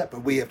stand up,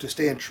 and we have to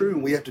stand true,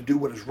 and we have to do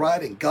what is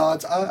right in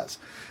God's eyes.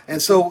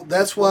 And so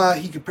that's why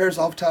he compares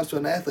oftentimes to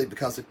an athlete,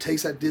 because it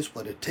takes that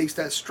discipline, it takes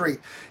that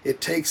strength, it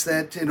takes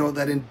that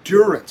that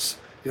endurance.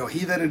 He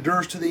that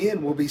endures to the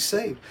end will be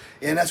saved.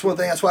 And that's one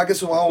thing. That's why I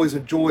guess I always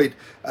enjoyed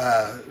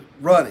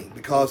running,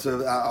 because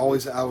I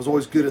was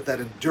always good at that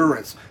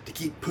endurance, to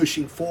keep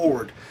pushing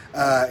forward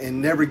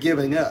and never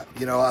giving up.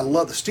 I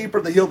love, the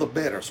steeper the hill, the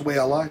better. That's the way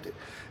I liked it.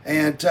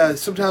 And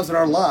sometimes in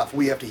our life,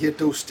 we have to hit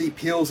those steep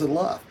hills in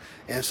life.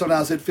 And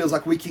sometimes it feels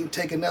like we can't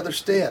take another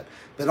step.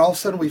 But all of a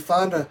sudden we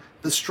find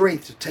the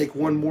strength to take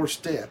one more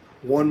step.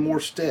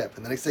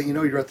 And the next thing you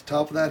know, you're at the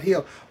top of that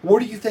hill. Where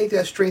do you think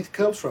that strength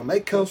comes from?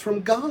 It comes from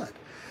God.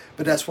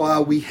 But that's why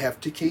we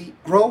have to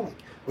keep growing.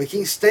 We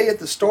can't stay at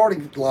the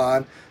starting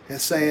line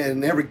and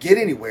never get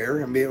anywhere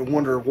and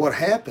wonder what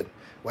happened.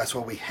 Well, that's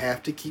why we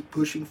have to keep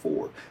pushing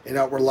forward and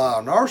not rely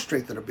on our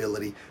strength and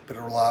ability, but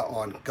rely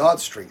on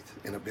God's strength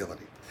and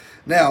ability.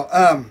 Now,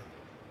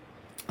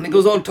 and it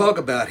goes on to talk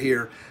about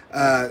here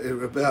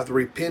about the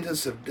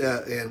repentance of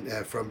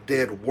from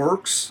dead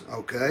works.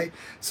 Okay,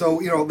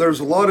 so there's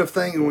a lot of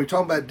things when we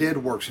talk about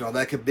dead works.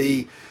 That could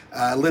be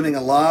living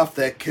a life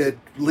that could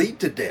lead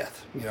to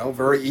death.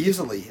 Very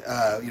easily.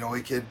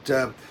 It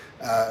could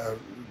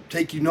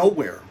take you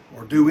nowhere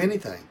or do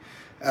anything.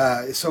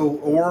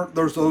 Or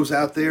there's those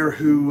out there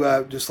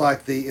who, just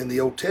like in the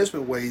Old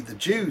Testament way, the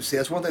Jews, see,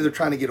 that's one thing they're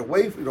trying to get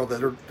away from, that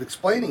they're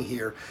explaining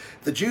here.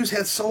 The Jews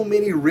had so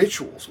many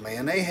rituals,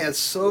 man. They had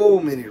so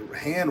many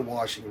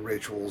hand-washing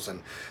rituals,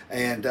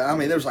 and I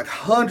mean, there's like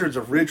hundreds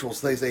of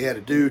rituals, things they had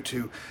to do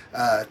to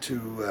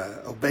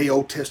obey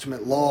Old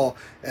Testament law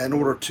in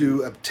order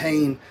to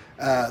obtain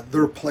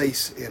their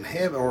place in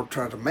heaven, or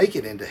trying to make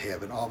it into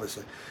heaven,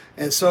 obviously.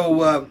 And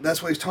so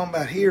that's what he's talking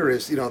about here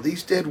is,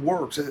 these dead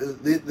works,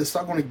 it's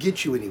not going to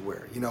get you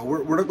anywhere.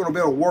 We're not going to be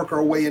able to work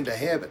our way into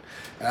heaven.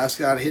 And I was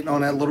kind of hitting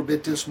on that a little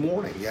bit this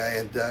morning,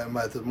 and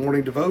the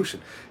morning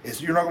devotion.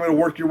 You're not going to be able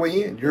to work your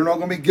way in. You're not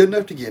going to be good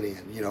enough to get in.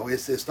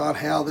 It's not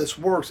how this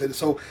works. And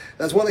so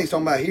that's one thing he's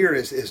talking about here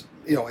is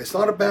it's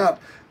not about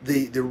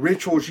the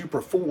rituals you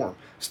perform,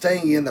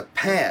 staying in the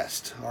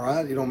past, all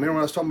right? Remember when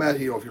I was talking about,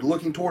 if you're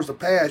looking towards the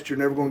past, you're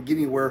never going to get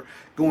anywhere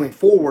going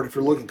forward if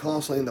you're looking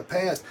constantly in the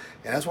past.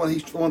 And that's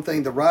one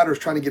thing the writer is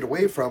trying to get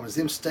away from, is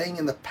them staying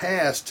in the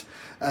past,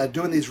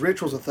 doing these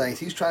rituals and things.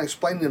 He's trying to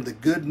explain to them the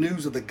good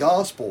news of the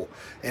gospel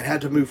and how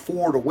to move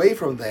forward away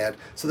from that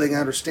so they can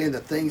understand the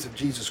things of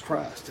Jesus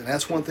Christ. And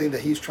that's one thing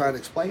that he's trying to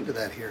explain to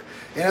that here.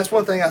 And that's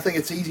one thing I think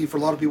it's easy for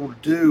a lot of people to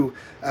do.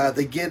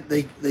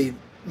 They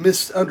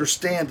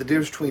misunderstand the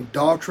difference between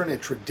doctrine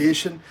and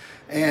tradition,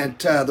 and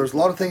there's a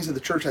lot of things in the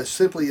church that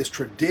simply is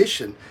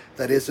tradition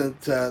that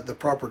isn't the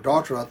proper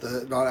doctrine,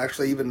 not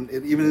actually even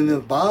in the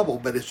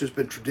Bible, but it's just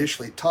been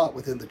traditionally taught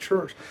within the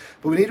church.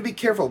 But we need to be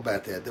careful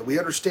about that we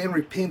understand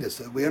repentance,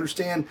 that we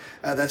understand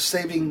that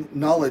saving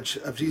knowledge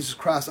of Jesus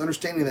Christ,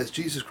 understanding that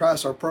Jesus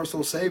Christ our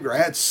personal Savior. I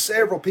had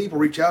several people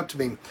reach out to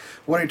me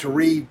wanting to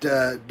read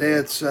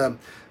Dad's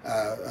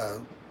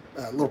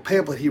little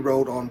pamphlet he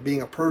wrote on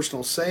being a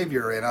personal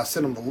Savior, and I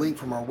sent them the link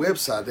from our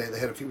website. They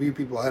had a few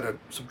people had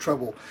some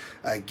trouble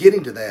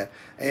getting to that,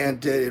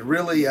 and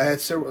I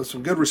had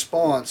some good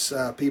response.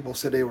 People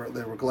said they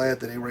were glad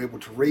that they were able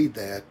to read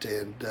that,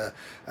 and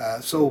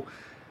so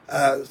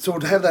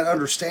to have that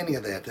understanding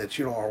of that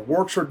our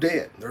works are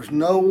dead. There's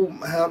no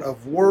amount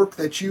of work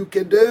that you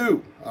can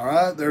do. All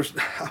right,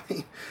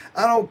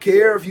 I don't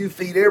care if you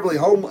feed every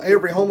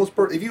homeless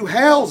person, if you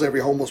house every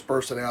homeless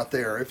person out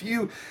there, if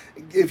you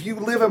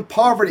live in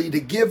poverty to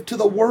give to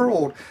the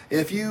world,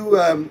 if you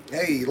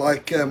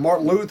like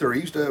Martin Luther,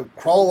 he used to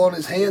crawl on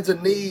his hands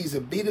and knees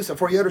and beat us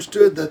before he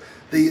understood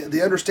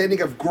the understanding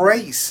of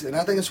grace. And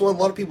I think it's what a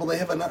lot of people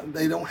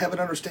they don't have an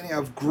understanding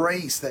of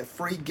grace, that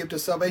free gift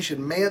of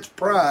salvation. Man's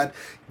pride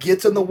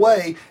gets in the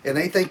way, and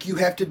they think you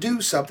have to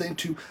do something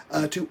to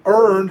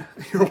earn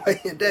your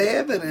way into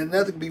heaven, and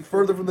nothing can be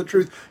further from the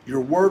truth. Your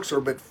works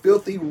are but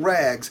filthy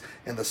rags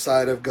in the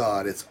sight of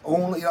God. It's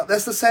only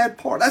that's the sad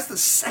part. That's the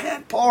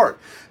sad part.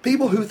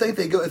 People who think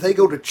if they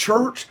go to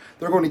church,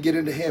 they're going to get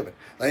into heaven.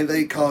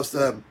 They cause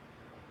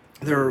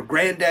their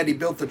granddaddy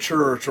built the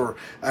church, or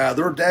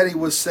their daddy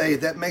was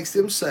saved. That makes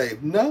them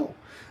saved. No,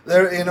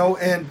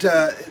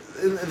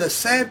 the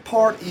sad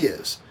part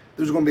is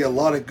there's going to be a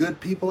lot of good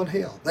people in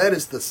hell.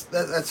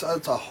 That's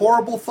a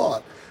horrible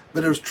thought,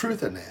 but there's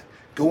truth in that.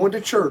 Going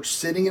to church,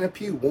 sitting in a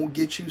pew won't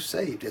get you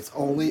saved. It's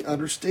only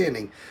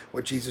understanding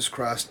what Jesus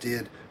Christ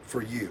did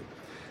for you.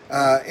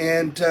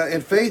 And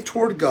faith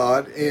toward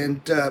God,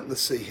 and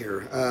let's see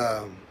here.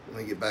 Let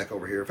me get back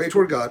over here. Faith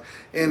toward God,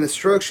 and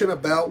instruction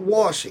about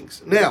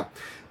washings. Now,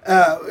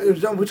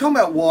 we're talking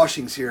about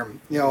washings here,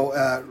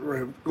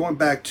 going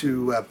back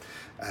to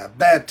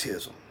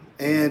baptism.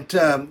 And,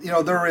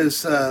 there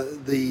is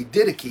the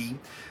Didache,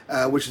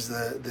 which is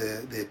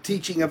the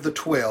teaching of the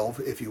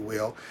 12, if you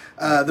will.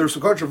 There's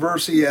some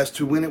controversy as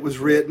to when it was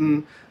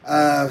written.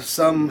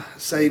 Some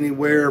say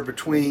anywhere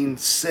between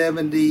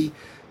 70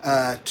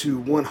 to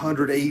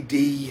 100 AD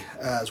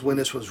is when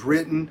this was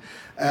written.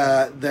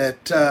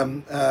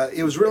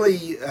 It was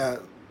really,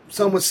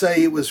 some would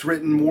say it was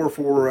written more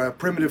for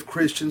primitive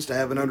Christians to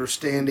have an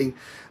understanding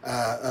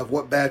of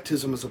what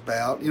baptism is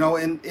about.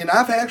 And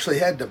I've actually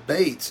had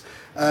debates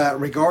in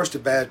regards to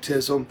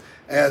baptism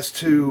as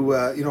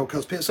to,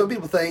 because some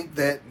people think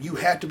that you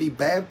have to be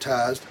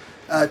baptized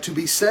to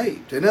be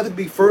saved. And nothing could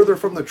be further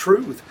from the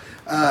truth.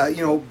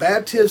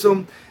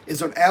 Baptism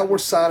is an outward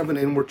sign of an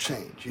inward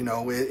change. It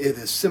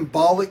is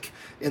symbolic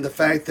in the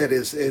fact that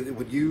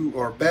when you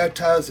are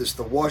baptized, it's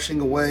the washing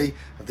away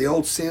of the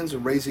old sins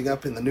and raising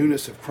up in the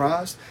newness of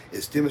Christ.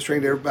 It's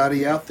demonstrating to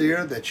everybody out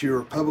there that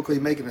you're publicly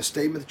making a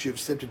statement that you've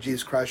accepted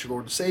Jesus Christ, your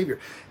Lord and Savior.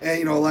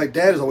 And, like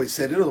Dad has always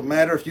said, it doesn't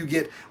matter if you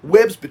get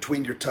webs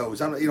between your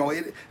toes.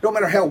 It don't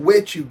matter how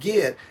wet you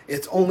get.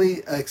 It's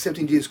only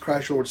accepting Jesus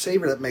Christ, your Lord and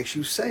Savior, that makes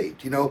you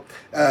saved.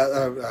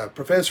 A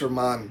professor of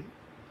mine,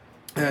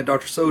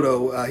 Dr.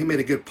 Soto, he made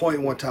a good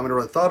point one time I never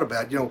really thought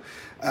about.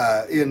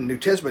 In New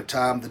Testament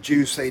time, the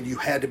Jews said you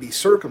had to be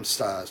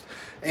circumcised.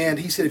 And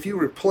he said if you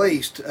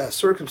replaced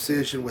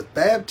circumcision with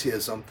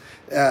baptism,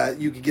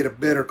 you could get a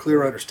better,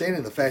 clearer understanding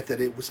of the fact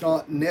that it was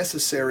not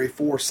necessary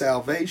for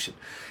salvation.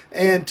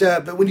 And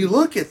but when you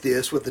look at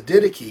this with the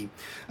Didache,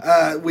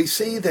 we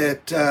see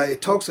that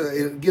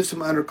it gives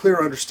some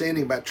clear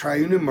understanding about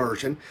triune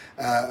immersion,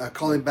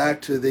 calling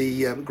back to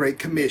the Great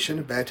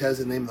Commission,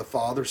 baptized in the name of the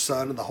Father,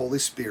 Son, and the Holy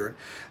Spirit.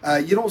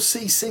 You don't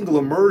see single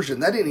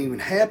immersion. That didn't even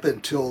happen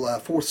until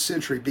 4th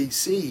century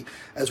BC,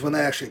 as when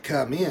they actually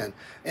come in.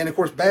 And of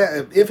course,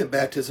 infant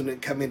baptism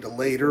didn't come into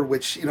later,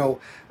 which,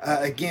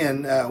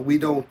 again, we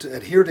don't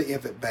adhere to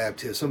infant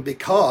baptism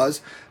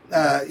because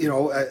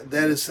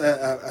that is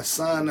a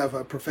sign of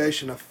a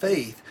profession of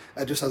faith,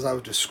 just as I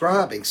was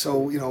describing.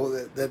 So,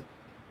 that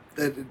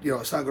that,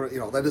 it's not going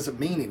to, that doesn't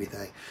mean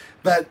anything.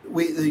 But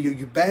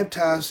you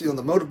baptize, the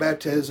mode of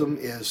baptism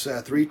is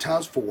 3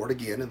 times forward,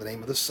 again, in the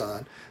name of the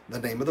Son, the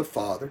name of the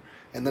Father,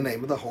 and the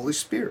name of the Holy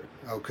Spirit,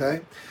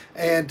 okay?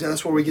 And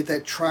that's where we get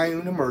that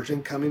triune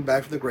immersion coming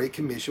back from the Great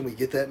Commission. We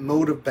get that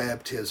mode of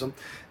baptism.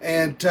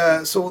 And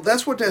so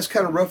that's what that's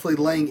kind of roughly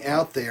laying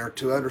out there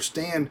to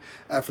understand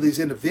for these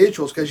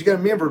individuals, because you got to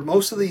remember,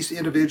 most of these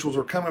individuals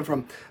are coming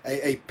from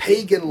a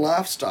pagan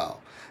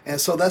lifestyle. And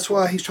so that's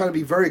why he's trying to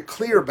be very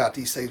clear about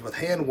these things with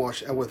hand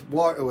wash and with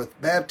water, with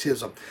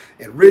baptism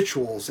and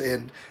rituals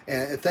and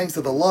things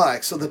of the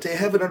like, so that they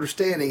have an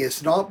understanding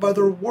it's not by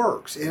their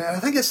works. And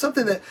I think it's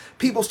something that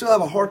people still have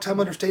a hard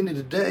time understanding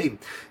today,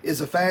 is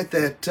the fact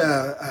that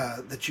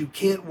that you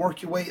can't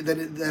work your way,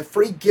 that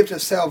free gift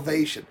of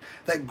salvation,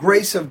 that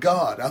grace of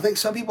God. I think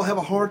some people have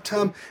a hard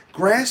time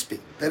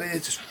grasping that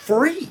it's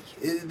free,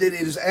 that it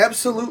is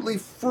absolutely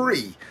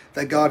free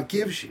that God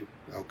gives you.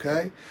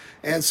 Okay,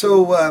 and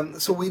so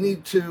so we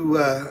need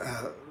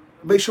to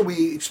make sure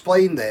we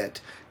explain that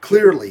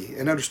clearly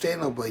and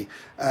understandably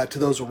to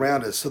those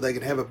around us, so they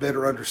can have a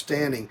better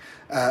understanding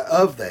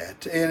of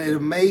that. And it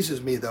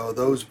amazes me, though,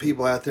 those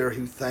people out there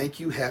who think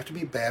you have to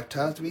be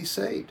baptized to be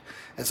saved.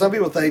 And some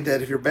people think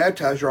that if you're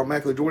baptized, you're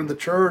automatically joining the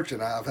church.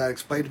 And I've had to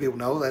explain to people,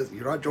 no, that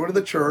you're not joining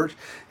the church.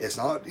 It's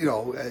not,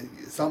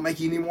 it's not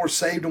making you any more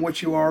saved than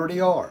what you already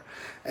are.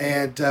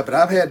 And but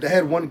I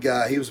had one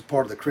guy. He was a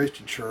part of the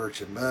Christian church,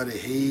 and buddy,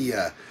 he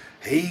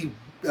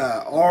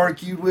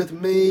argued with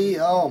me.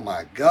 Oh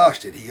my gosh,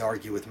 did he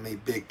argue with me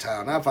big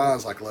time? I finally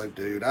was like, look,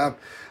 dude, I'm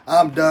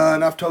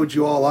done. I've told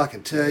you all I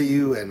can tell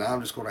you, and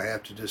I'm just going to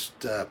have to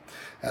just,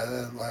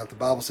 like the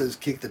Bible says,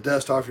 kick the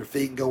dust off your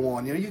feet and go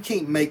on. You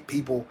can't make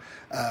people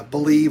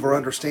believe or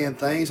understand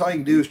things. All you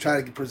can do is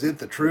try to present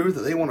the truth.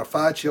 If they want to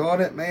fight you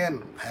on it,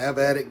 man, have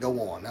at it and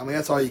go on. I mean,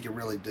 that's all you can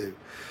really do.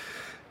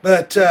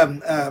 But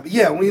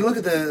yeah, when you look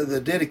at the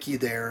Didache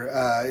there,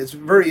 it's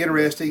very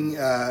interesting.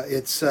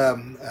 It's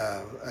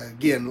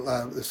again,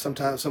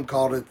 sometimes some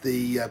call it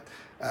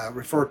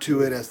refer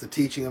to it as the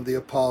teaching of the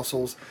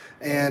apostles,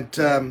 and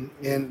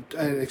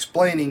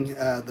explaining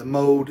the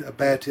mode of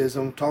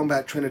baptism, talking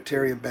about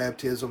Trinitarian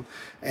baptism,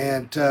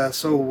 and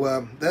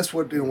so that's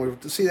what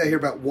we see that here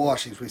about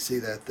washings. We see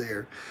that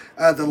there,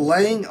 the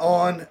laying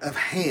on of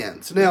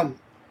hands. Now,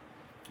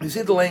 you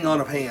see the laying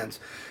on of hands.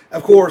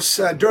 Of course,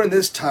 during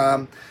this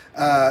time,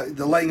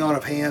 the laying on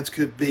of hands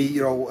could be,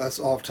 that's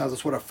oftentimes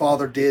that's what a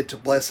father did to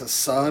bless a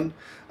son,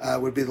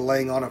 would be the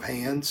laying on of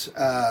hands.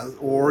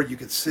 Or you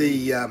could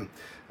see,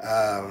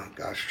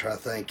 gosh, try to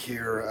think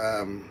here,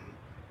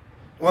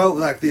 well,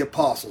 like the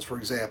apostles, for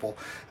example.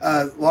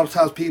 A lot of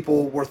times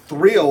people were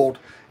thrilled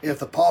if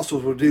the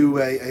apostles would do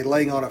a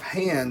laying on of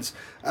hands,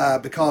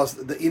 because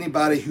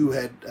anybody who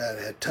had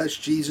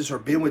touched Jesus or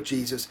been with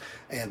Jesus,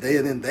 and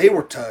then they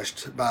were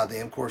touched by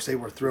them, of course, they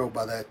were thrilled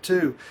by that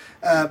too.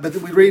 But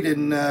then we read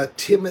in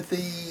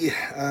Timothy,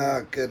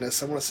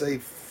 goodness, I want to say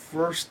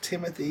 1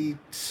 Timothy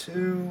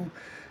 2,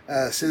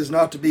 says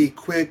not to be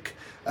quick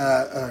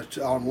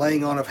on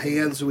laying on of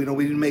hands. We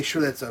need to make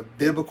sure that's a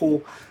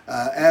biblical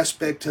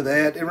aspect to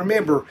that. And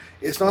remember,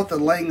 it's not the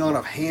laying on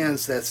of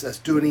hands that's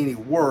doing any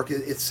work.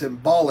 It's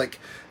symbolic.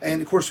 And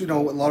of course, a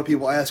lot of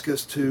people ask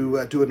us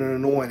to do an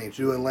anointing, to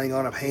do a laying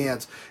on of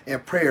hands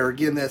and prayer.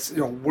 Again, that's,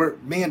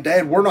 me and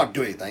Dad, we're not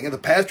doing anything. And the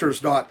pastor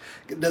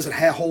doesn't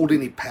hold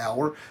any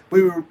power,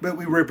 but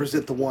we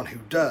represent the one who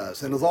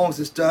does. And as long as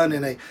it's done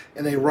in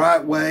a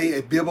right way,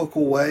 a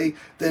biblical way,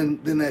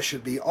 then that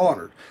should be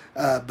honored.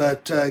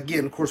 But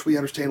again, of course, we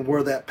understand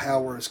where that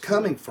power is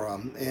coming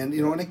from, and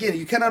and again,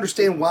 you can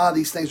understand why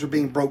these things are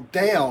being broke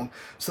down,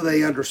 so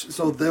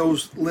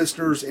those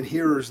listeners and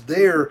hearers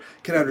there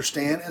can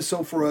understand, and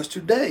so for us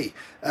today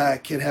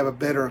can have a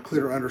better and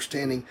clearer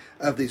understanding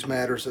of these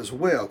matters as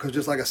well. Because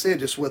just like I said,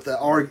 just with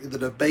the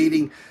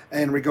debating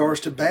in regards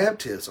to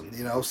baptism,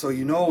 so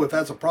if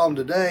that's a problem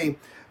today,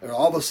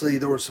 obviously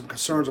there were some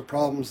concerns or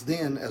problems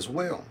then as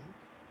well.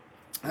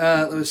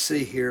 Let's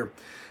see here.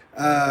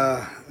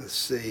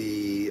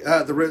 Laying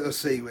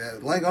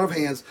on of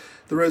hands,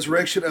 the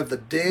resurrection of the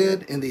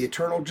dead, and the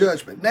eternal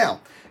judgment.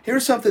 Now,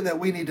 here's something that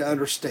we need to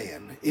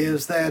understand,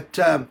 is that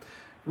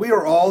we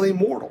are all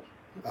immortal.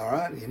 All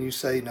right, and you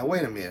say, now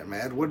wait a minute,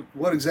 man.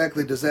 What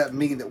exactly does that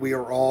mean, that we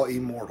are all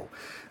immortal?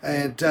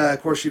 And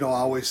of course, I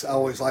always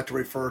like to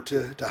refer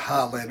to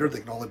Highlander.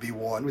 There can only be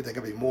one. We think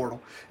of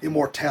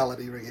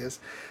immortality, I guess.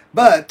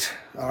 But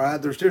all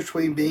right, there's a difference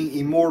between being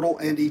immortal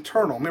and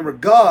eternal. Remember,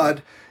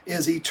 God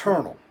is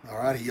eternal. All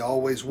right, He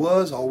always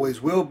was,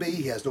 always will be.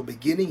 He has no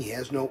beginning. He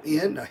has no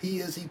end. Now, He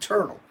is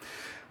eternal.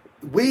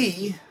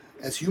 We,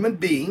 as human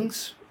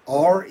beings,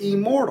 are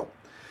immortal.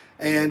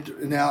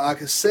 And now I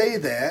can say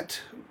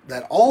that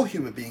all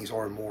human beings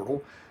are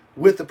immortal,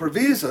 with the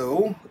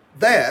proviso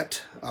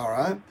that, all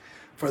right,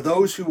 for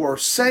those who are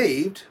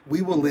saved,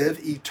 we will live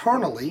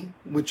eternally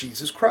with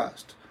Jesus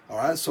Christ. All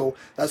right, so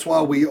that's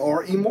why we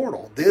are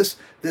immortal. This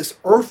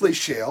earthly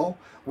shell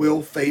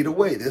will fade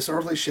away. This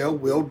earthly shell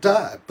will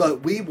die,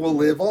 but we will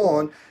live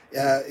on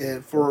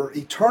for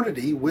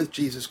eternity with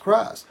Jesus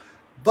Christ.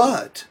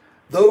 But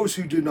those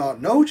who do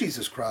not know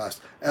Jesus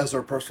Christ as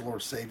their personal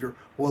Lord and Savior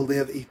will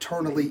live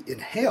eternally in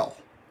hell.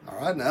 All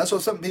right, now that's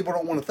what some people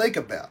don't want to think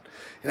about,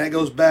 and that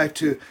goes back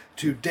to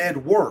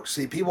dead works.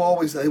 See, people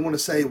always they want to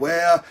say,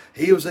 "Well,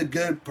 he was a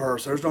good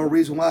person. There's no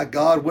reason why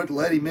God wouldn't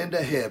let him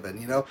into heaven."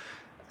 You know,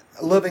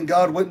 a loving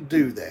God wouldn't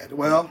do that.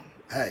 Well,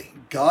 hey,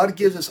 God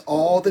gives us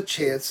all the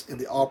chance and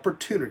the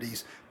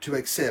opportunities to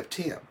accept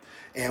Him,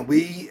 and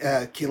we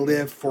can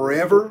live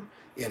forever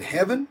in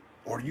heaven,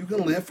 or you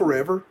can live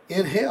forever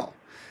in hell.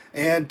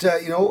 And,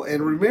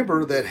 and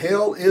remember that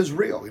hell is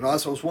real.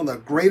 That's one of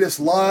the greatest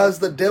lies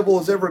the devil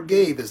has ever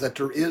gave, is that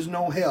there is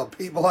no hell.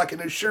 People, I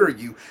can assure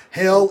you,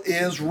 hell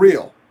is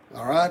real.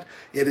 All right?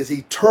 It is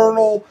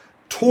eternal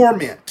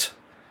torment.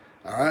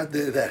 All right?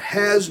 That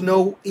has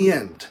no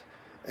end.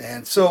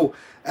 And so,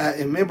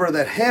 remember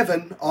that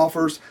heaven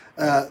offers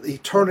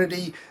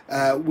eternity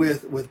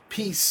with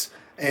peace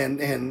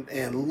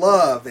and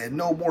love, and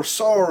no more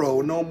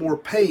sorrow, no more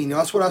pain.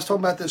 That's what I was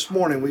talking about this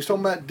morning. We was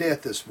talking about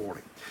death this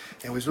morning.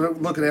 And we was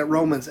looking at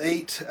Romans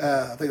 8,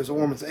 I think it was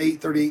Romans 8,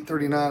 38,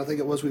 39, I think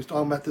it was we was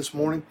talking about this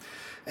morning.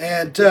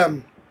 And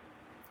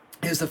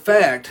is the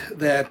fact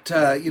that,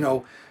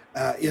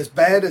 as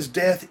bad as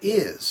death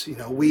is,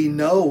 we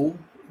know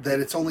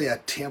that it's only a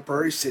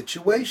temporary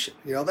situation.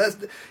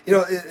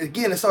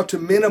 Again, it's not to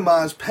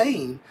minimize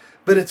pain,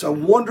 but it's a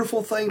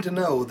wonderful thing to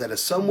know that if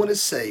someone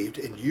is saved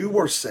and you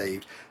are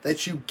saved,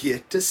 that you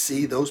get to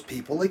see those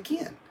people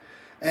again.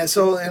 And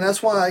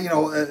that's why,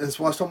 that's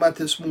what I was talking about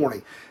this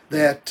morning,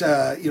 that,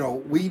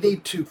 we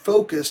need to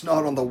focus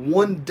not on the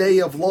one day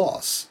of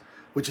loss,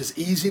 which is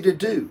easy to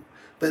do,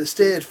 but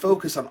instead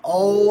focus on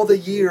all the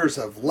years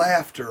of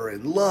laughter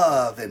and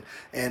love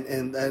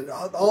and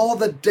all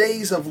the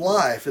days of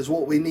life is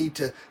what we need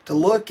to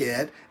look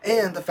at,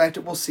 and the fact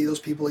that we'll see those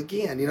people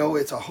again.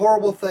 It's a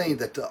horrible thing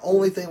that the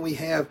only thing we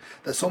have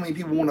that so many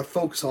people want to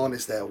focus on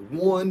is that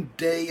one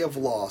day of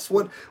loss.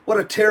 What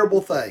a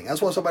terrible thing.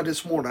 That's what I was talking about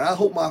this morning. I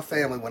hope my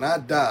family, when I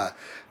die,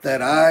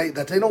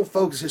 that they don't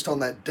focus just on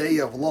that day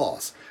of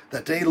loss,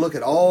 that they look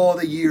at all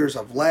the years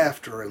of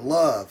laughter and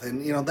love.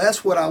 And,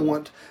 that's what I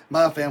want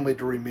my family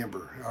to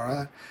remember, all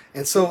right?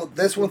 And so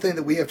that's one thing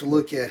that we have to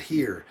look at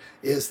here,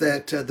 is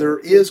that there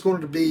is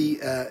going to be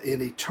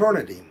an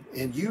eternity,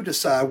 and you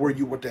decide where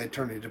you want that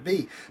eternity to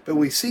be. But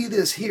we see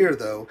this here,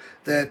 though,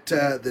 that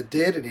the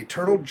dead and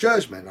eternal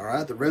judgment, all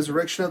right, the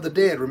resurrection of the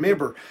dead.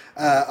 Remember,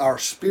 our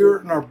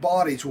spirit and our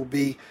bodies will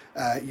be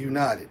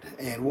united,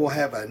 and we'll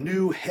have a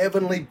new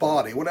heavenly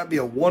body. Wouldn't that be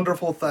a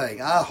wonderful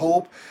thing? I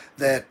hope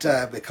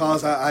that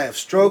because I have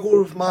struggled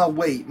with my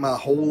weight my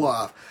whole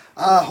life,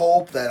 I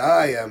hope that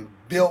I am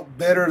built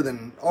better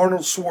than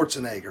Arnold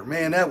Schwarzenegger.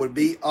 Man, that would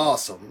be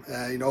awesome.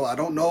 I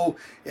don't know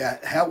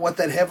what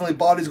that heavenly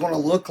body is going to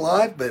look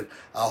like, but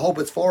I hope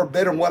it's far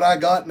better than what I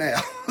got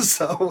now.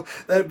 So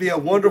that'd be a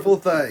wonderful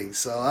thing.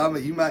 So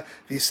you might,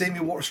 if you see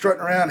me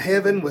strutting around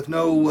heaven with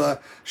no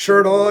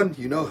shirt on,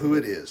 you know who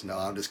it is. No,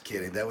 I'm just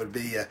kidding. That would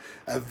be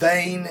a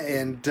vain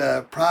and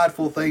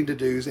prideful thing to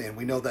do, and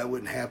we know that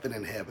wouldn't happen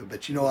in heaven.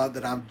 But you know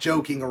that I'm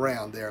joking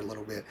around there a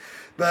little bit.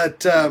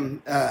 But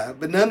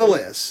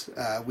nonetheless,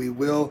 we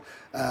will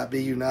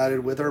be united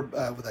with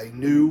a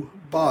new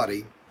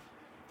body,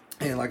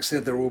 and like I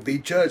said, there will be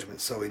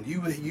judgment. So, and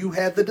you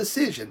have the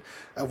decision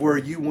of where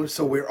you want.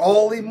 So we're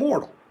all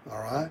immortal, all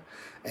right.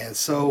 And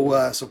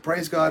so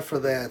praise God for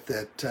that.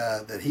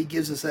 That He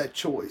gives us that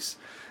choice.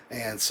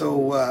 And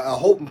so I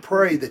hope and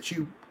pray that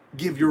you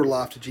give your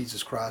life to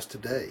Jesus Christ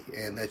today,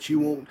 and that you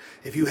won't,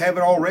 if you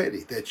haven't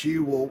already, that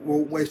you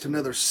won't waste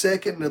another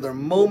second, another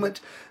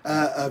moment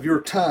of your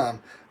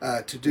time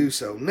to do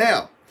so.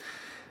 Now,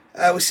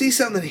 we see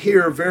something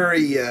here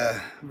very,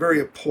 very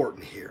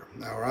important here.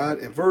 All right,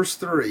 in verse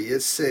 3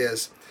 it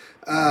says,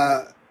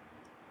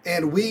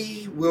 "And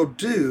we will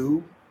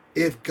do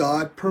if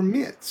God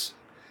permits."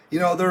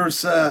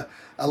 There's a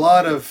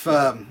lot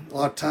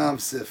of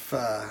times if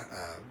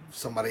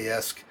somebody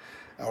asks,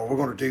 or we're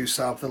going to do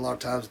something, a lot of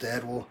times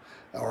Dad will,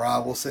 or I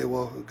will say,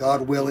 well,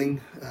 God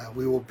willing,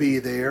 we will be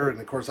there. And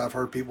of course, I've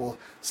heard people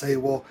say,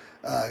 well,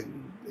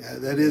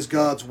 that is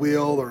God's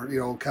will, or,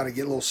 kind of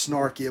get a little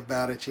snarky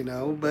about it,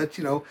 But,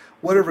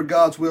 whatever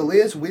God's will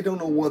is, we don't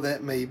know what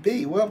that may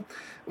be. Well,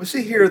 we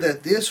see here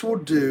that this will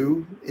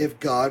do if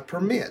God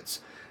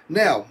permits.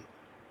 Now,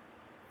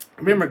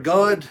 remember,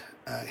 God,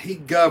 He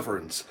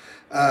governs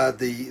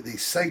the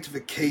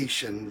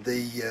sanctification,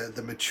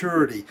 the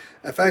maturity.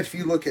 In fact, if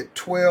you look at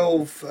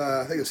 12,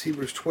 I think it's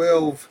Hebrews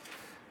 12,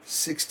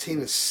 16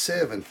 and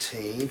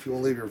 17, if you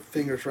want to leave your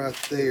fingers right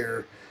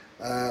there,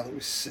 let me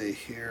see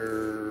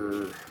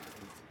here,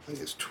 I think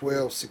it's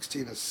 12,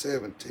 16 and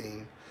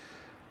 17.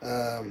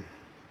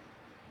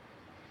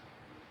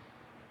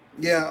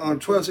 Yeah, on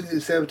 12, 16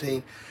 and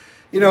 17,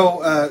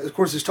 of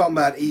course, it's talking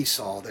about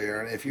Esau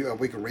there, and if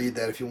we can read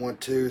that if you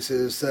want to. It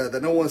says that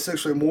no one is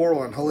sexually immoral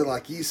or unholy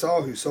like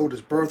Esau, who sold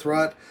his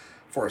birthright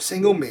for a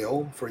single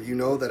meal. For you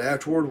know that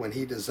afterward, when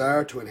he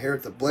desired to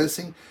inherit the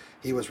blessing,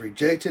 he was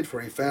rejected,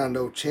 for he found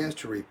no chance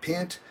to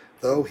repent,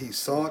 though he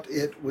sought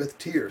it with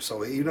tears.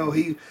 So,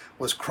 he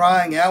was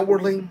crying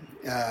outwardly.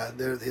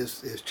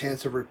 His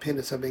chance of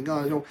repentance had been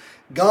gone.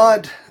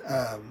 God,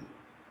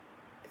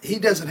 he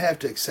doesn't have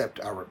to accept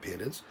our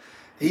repentance.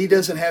 He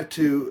doesn't have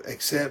to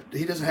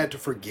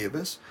forgive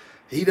us.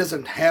 He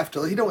doesn't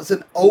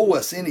owe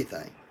us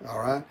anything, all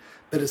right?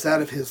 But it's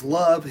out of his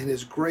love and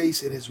his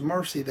grace and his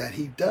mercy that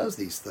he does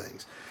these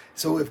things.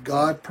 So if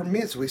God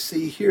permits, we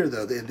see here,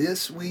 though, that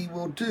this we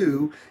will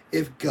do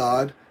if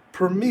God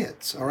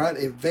permits, all right?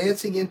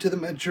 Advancing into the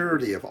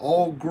maturity of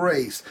all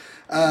grace,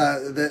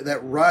 that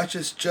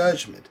righteous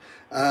judgment,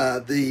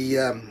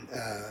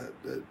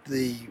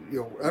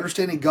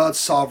 understanding God's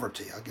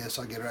sovereignty. I guess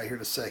I'll get it right here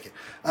in a second.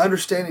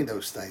 Understanding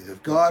those things,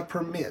 if God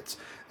permits,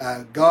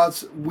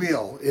 God's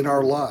will in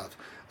our life.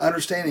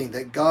 Understanding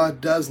that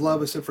God does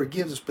love us and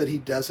forgives us, but he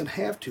doesn't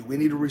have to. We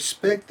need to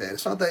respect that.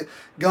 It's not that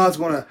God's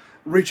going to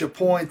reach a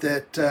point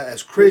that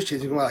as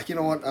Christians, you're like, you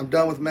know what, I'm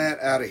done with Matt,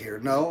 out of here.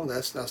 No,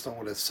 that's not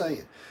what it's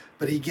saying.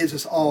 But he gives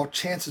us all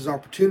chances and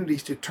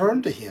opportunities to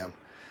turn to him.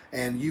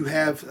 And you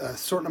have a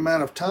certain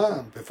amount of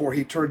time before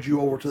he turns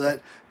you over to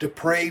that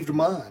depraved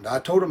mind. I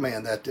told a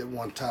man that at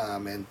one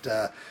time, and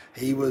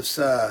he was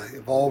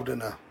involved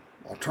in an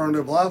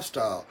alternative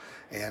lifestyle.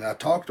 And I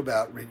talked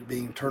about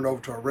being turned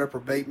over to a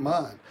reprobate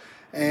mind.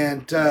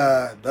 And,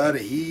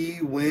 buddy,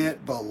 he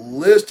went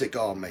ballistic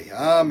on me.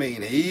 How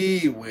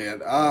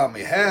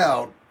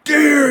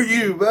dare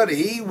you, buddy?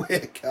 He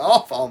went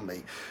off on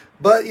me.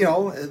 But,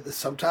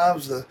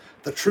 sometimes the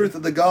truth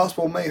of the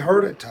gospel may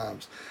hurt at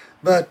times.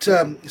 But,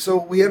 so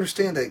we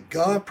understand that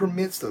God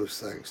permits those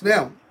things.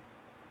 Now,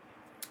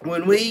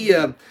 when we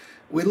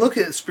look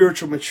at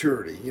spiritual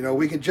maturity,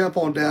 we can jump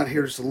on down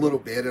here just a little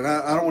bit, and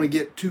I don't want to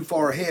get too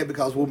far ahead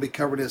because we'll be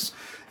covering this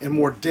in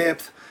more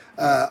depth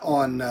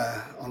on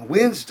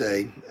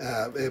Wednesday.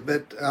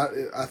 But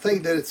I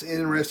think that it's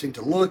interesting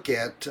to look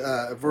at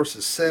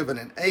verses 7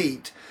 and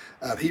 8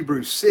 of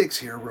Hebrews 6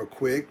 here real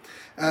quick.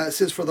 It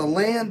says, "For the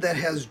land that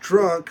has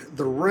drunk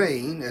the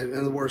rain," in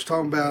other words,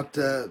 talking about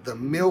the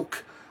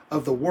milk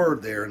of the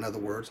word there, in other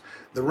words,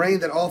 "the rain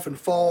that often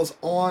falls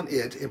on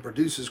it and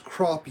produces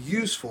crop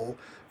useful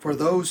for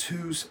those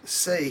whose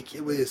sake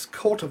it is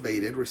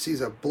cultivated,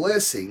 receives a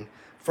blessing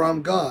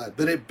from God.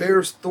 But it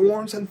bears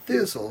thorns and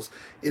thistles.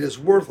 It is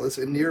worthless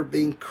and near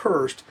being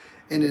cursed,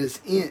 and its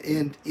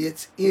end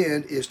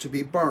is to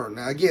be burned."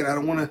 Now, again, I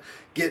don't want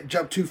to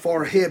jump too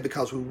far ahead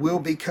because we will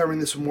be covering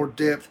this in more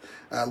depth,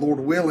 Lord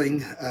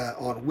willing,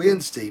 on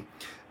Wednesday.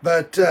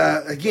 But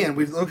again,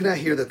 we're looking at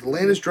here that the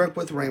land is drunk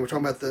with rain. We're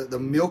talking about the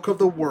milk of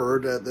the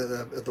word,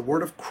 the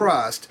word of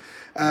Christ,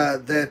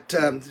 that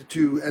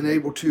to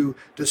enable to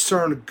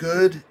discern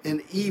good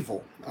and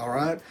evil. All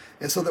right,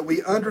 and so that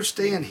we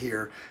understand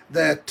here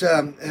that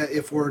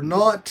if we're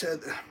not,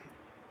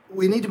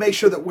 we need to make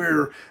sure that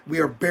we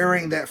are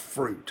bearing that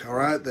fruit. All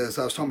right, as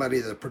I was talking about,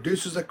 either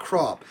produces a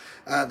crop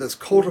that's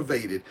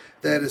cultivated,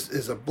 that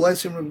is a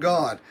blessing from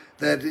God.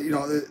 That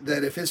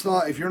that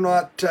if you're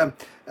not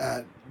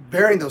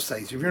bearing those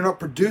things, if you're not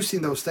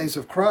producing those things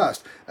of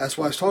Christ, that's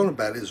what I was talking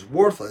about. It is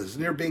worthless. It's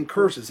near being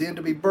cursed. It's end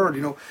to be burned.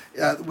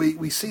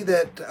 We see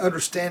that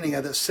understanding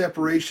of that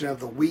separation of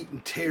the wheat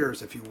and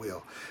tares, if you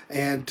will,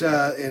 and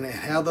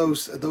how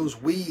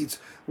those weeds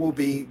will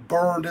be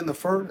burned in the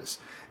furnace.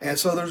 And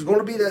so there's going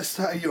to be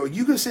that.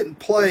 You can sit and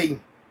play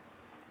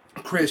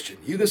Christian.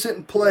 You can sit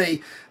and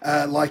play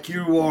like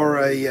you are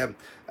a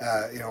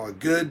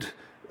good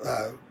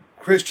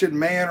Christian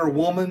man or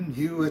woman.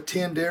 You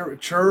attend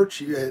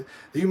church. You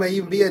may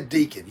even be a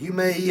deacon. You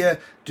may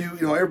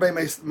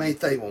everybody may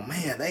think, well,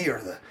 man, they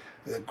are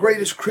the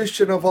greatest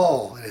Christian of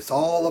all, and it's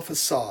all a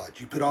facade.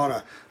 You put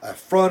on a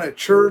front at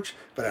church,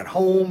 but at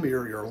home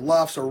your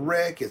life's a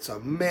wreck. It's a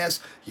mess.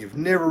 You've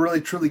never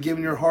really truly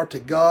given your heart to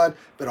God,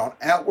 but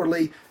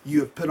outwardly you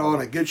have put on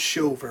a good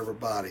show for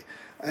everybody.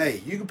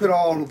 Hey, you can put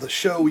on the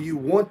show you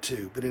want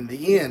to, but in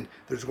the end,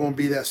 there's going to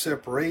be that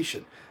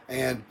separation.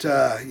 And,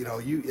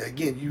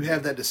 you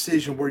have that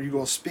decision where you're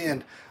going to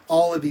spend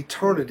all of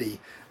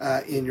eternity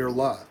in your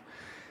life.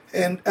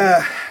 And,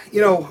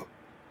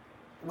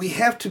 we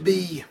have to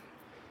be,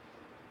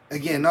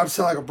 again, not to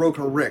sound like a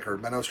broken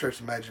record by no stretch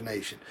of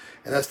imagination.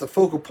 And that's the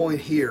focal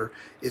point here,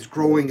 is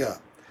growing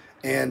up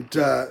and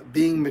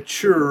being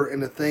mature in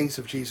the things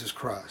of Jesus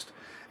Christ.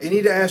 And you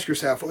need to ask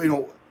yourself,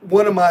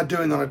 what am I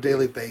doing on a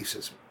daily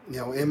basis?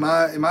 Am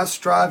I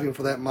striving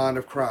for that mind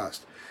of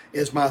Christ?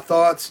 Is my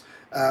thoughts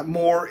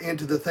more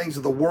into the things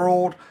of the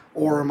world,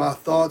 or are my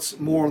thoughts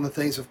more on the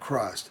things of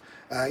Christ?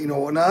 And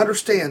I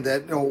understand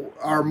that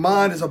our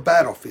mind is a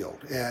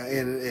battlefield,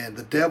 and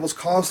the devil's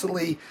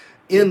constantly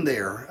in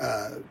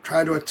there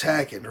trying to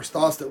attack it. And there's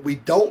thoughts that we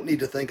don't need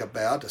to think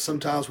about, that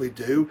sometimes we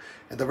do,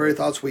 and the very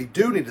thoughts we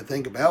do need to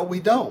think about, we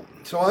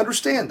don't. So I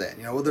understand that.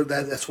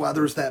 That's why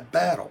there's that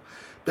battle.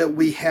 But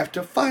we have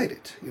to fight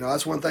it.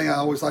 That's one thing I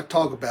always like to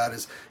talk about,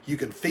 is you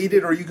can feed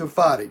it or you can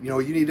fight it.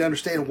 You need to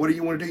understand, what do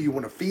you want to do? You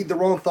want to feed the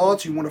wrong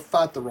thoughts, you want to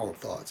fight the wrong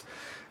thoughts.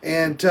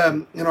 And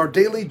in our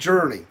daily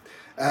journey,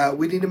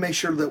 we need to make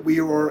sure that we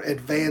are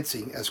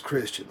advancing as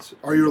Christians.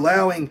 Are you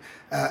allowing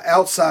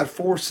outside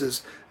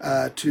forces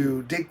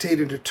to dictate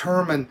and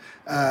determine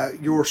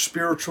your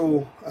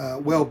spiritual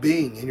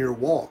well-being in your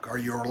walk? Are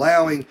you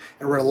allowing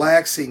and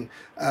relaxing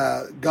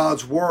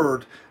God's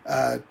Word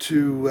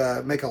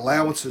to make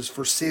allowances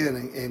for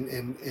sin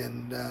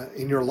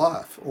in your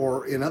life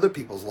or in other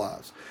people's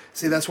lives?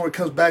 See, that's where it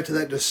comes back to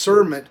that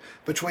discernment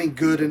between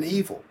good and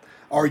evil.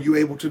 Are you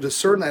able to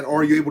discern that?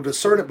 Or are you able to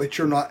discern it, but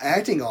you're not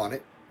acting on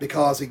it?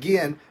 Because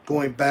again,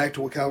 going back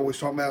to what kind of we was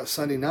talking about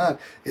Sunday night,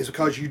 is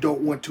because you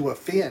don't want to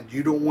offend.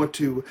 You don't want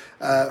to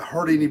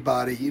hurt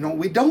anybody.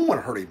 We don't want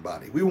to hurt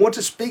anybody. We want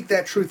to speak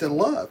that truth in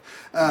love,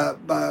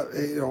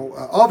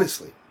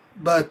 obviously.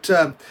 But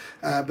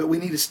we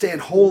need to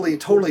stand wholly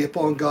and totally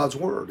upon God's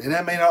Word. And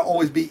that may not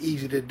always be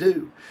easy to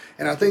do.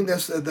 And I think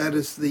that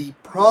is the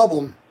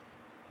problem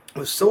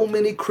with so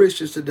many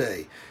Christians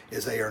today,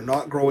 is they are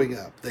not growing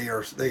up. They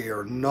are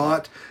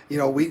not,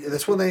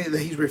 that's one thing that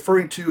he's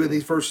referring to in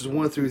these verses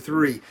 1 through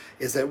 3,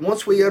 is that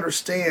once we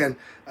understand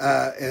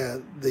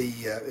have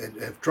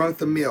drunk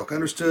the milk,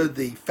 understood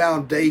the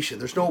foundation,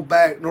 there's no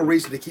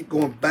reason to keep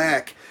going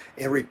back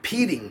and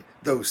repeating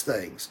those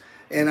things.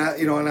 And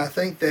I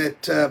think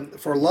that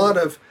for a lot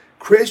of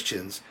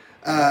Christians,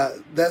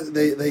 that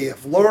they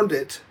have learned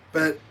it,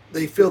 but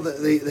they feel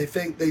that they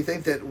think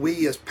that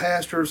we as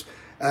pastors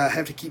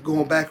have to keep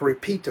going back and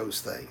repeat those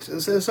things.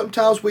 And so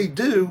sometimes we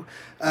do,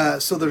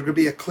 so there's going to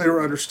be a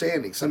clearer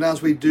understanding.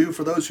 Sometimes we do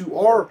for those who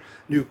are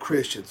new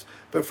Christians.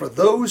 But for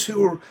those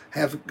who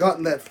have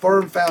gotten that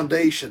firm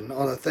foundation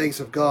on the things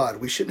of God,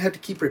 we shouldn't have to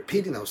keep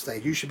repeating those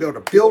things. You should be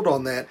able to build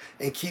on that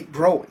and keep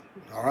growing.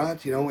 All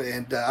right,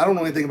 and I don't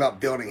know anything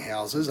about building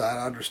houses.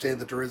 I understand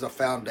that there is a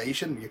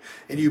foundation,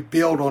 and you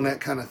build on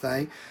that kind of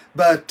thing.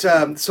 But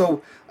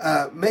so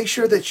make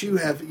sure that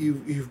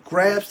you've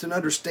grasped and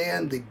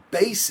understand the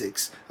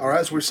basics. All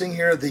right, so we're seeing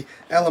here the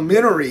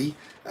elementary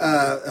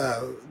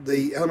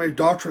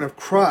doctrine of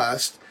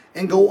Christ,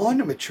 and go on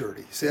to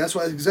maturity. See, that's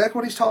exactly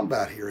what he's talking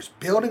about here, is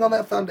building on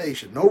that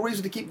foundation. No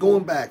reason to keep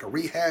going back or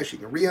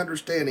rehashing or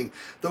re-understanding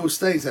those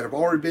things that have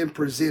already been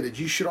presented.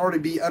 You should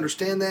already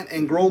understand that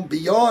and grown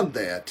beyond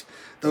that,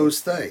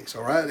 those things.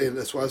 All right, and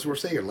that's why we're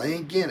saying here,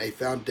 laying again a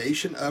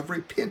foundation of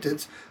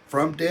repentance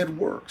from dead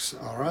works.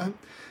 All right,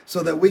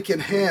 so that we can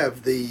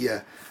have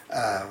the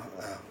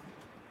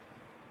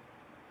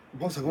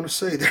what was I going to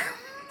say there?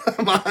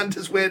 My mind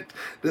just went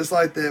just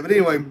like that. But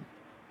anyway,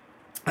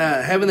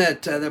 having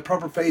that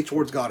proper faith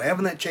towards God,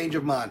 having that change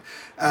of mind,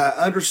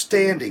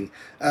 understanding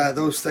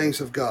those things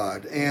of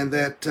God, and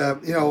that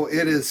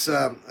it is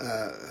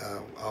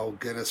oh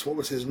goodness, what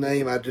was his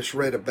name? I just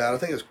read about. I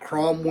think it's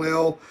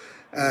Cromwell.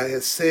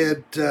 It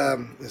said,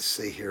 let's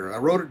see here. I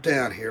wrote it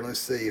down here. Let's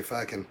see if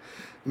I can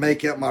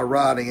make out my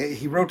writing.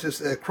 He wrote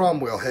this.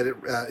 Cromwell had it.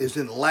 Is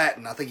in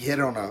Latin. I think he had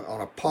it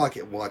on a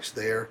pocket watch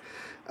there.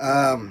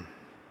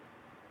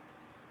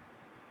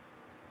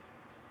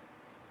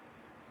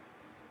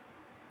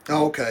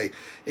 Okay,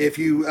 if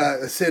you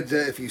said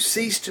if you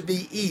cease to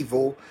be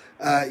evil,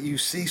 you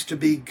cease to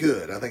be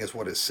good. I think that's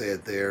what it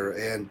said there,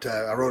 and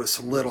I wrote it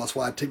so little. That's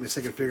why it took me a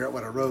second to figure out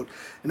what I wrote.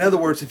 In other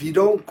words, if you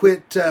don't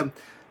quit to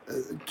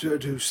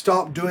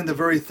stop doing the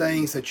very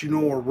things that you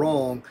know are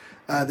wrong,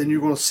 then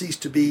you're going to cease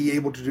to be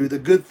able to do the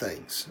good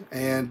things.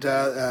 And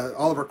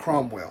Oliver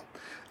Cromwell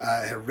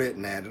had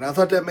written that, and I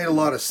thought that made a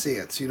lot of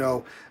sense.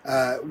 We're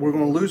going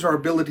to lose our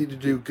ability to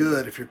do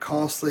good if you're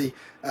constantly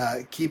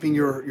keeping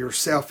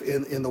yourself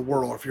in the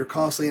world, if you're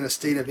constantly in a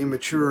state of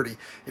immaturity,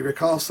 if you're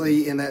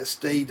constantly in that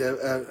state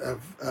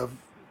of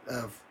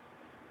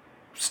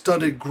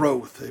stunted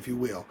growth, if you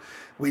will.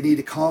 We need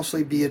to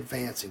constantly be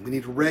advancing. We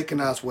need to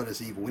recognize what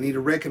is evil. We need to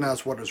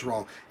recognize what is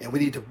wrong, and we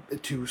need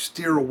to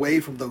steer away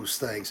from those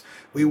things.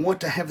 We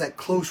want to have that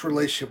close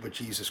relationship with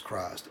Jesus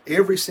Christ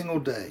every single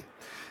day.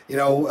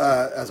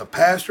 As a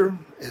pastor,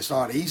 it's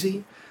not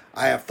easy.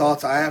 I have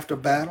thoughts I have to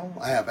battle.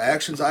 I have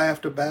actions I have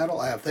to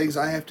battle. I have things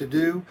I have to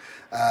do.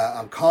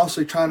 I'm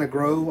constantly trying to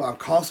grow. I'm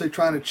constantly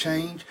trying to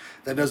change.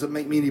 That doesn't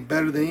make me any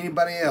better than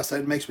anybody else.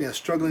 That makes me a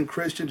struggling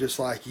Christian just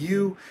like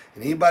you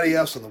and anybody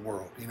else in the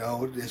world.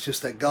 It's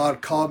just that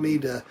God called me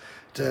to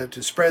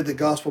spread the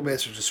gospel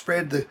message, to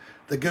spread the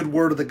good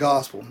word of the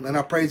gospel. And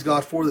I praise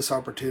God for this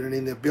opportunity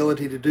and the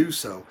ability to do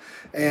so.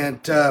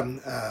 And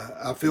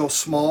I feel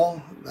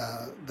small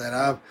that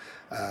I've,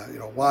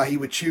 why he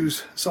would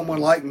choose someone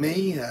like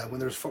me when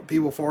there's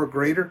people far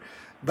greater.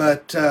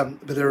 But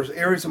there's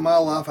areas in my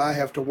life I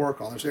have to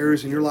work on. There's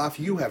areas in your life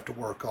you have to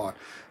work on.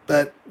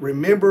 But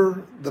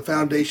remember the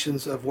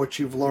foundations of what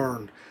you've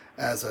learned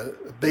as a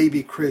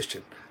baby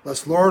Christian.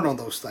 Let's learn on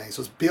those things.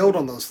 Let's build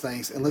on those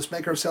things, and let's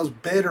make ourselves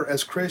better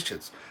as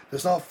Christians.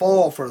 Let's not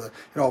fall for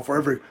for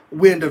every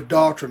wind of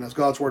doctrine, as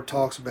God's Word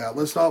talks about.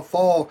 Let's not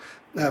fall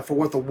for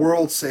what the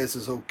world says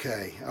is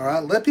okay. All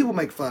right, let people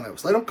make fun of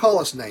us. Let them call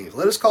us names.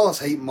 Let us call us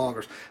hate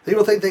mongers.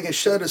 People think they can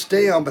shut us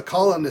down by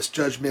calling us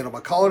judgmental,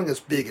 by calling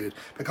us bigoted,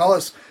 by calling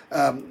us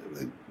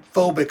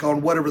phobic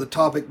on whatever the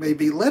topic may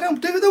be. Let them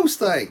do those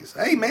things.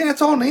 Hey, man,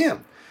 it's on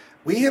them.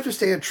 We have to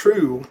stand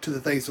true to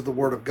the things of the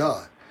Word of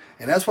God.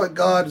 And that's what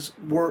God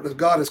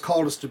has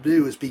called us to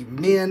do, is be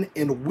men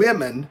and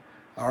women,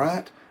 all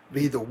right?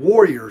 Be the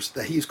warriors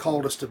that He's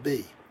called us to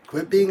be.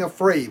 Quit being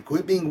afraid.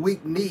 Quit being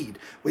weak-kneed.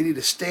 We need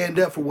to stand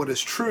up for what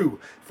is true,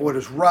 for what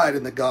is right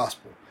in the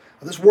gospel.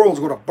 Now, this world is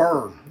going to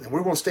burn, and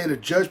we're going to stand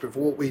in judgment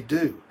for what we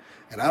do.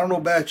 And I don't know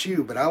about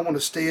you, but I want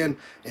to stand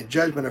in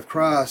judgment of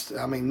Christ.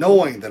 I mean,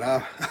 knowing that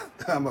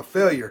I'm a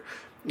failure,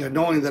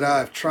 knowing that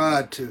I've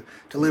tried to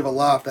live a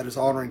life that is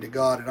honoring to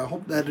God. And I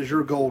hope that is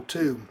your goal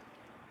too,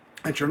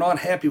 that you're not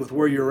happy with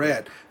where you're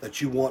at,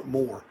 that you want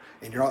more.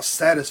 And you're not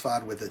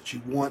satisfied with it.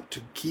 You want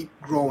to keep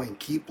growing,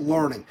 keep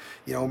learning.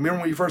 Remember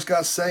when you first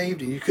got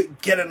saved and you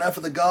couldn't get enough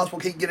of the gospel,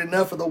 can't get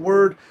enough of the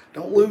word?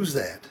 Don't lose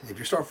that. If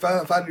you start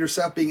finding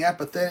yourself being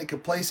apathetic,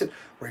 complacent,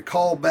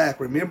 recall back,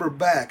 remember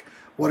back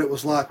what it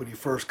was like when you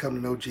first come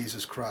to know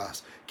Jesus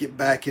Christ. Get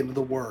back into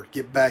the Word.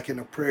 Get back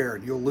into prayer,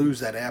 and you'll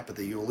lose that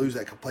apathy. You'll lose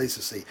that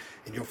complacency,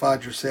 and you'll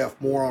find yourself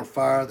more on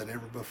fire than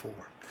ever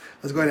before.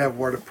 Let's go ahead and have a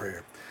word of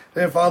prayer.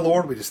 Dear Father,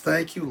 Lord, we just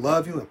thank you,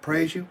 love you, and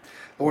praise you.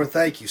 Lord,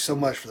 thank you so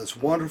much for this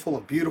wonderful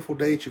and beautiful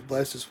day that you've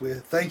blessed us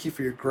with. Thank you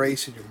for your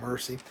grace and your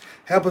mercy.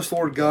 Help us,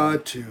 Lord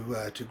God,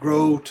 to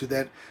grow to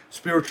that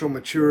spiritual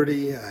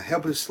maturity.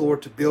 Help us,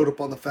 Lord, to build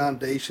upon the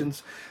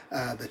foundations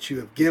that you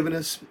have given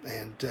us,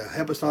 and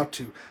help us not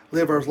to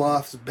live our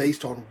lives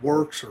based on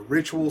works or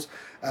rituals.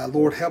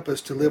 Lord, help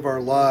us to live our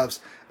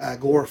lives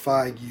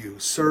glorifying you,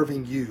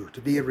 serving you,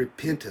 to be in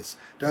repentance,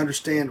 to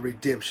understand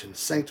redemption,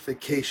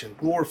 sanctification,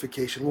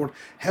 glorification. Lord,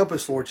 help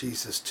us, Lord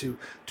Jesus, to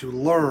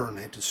learn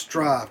and to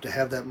strive to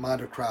have that mind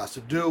of Christ,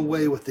 to do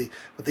away with the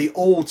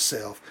old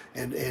self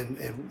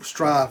and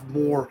strive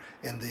more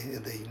in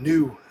the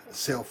new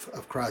self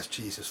of Christ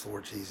Jesus,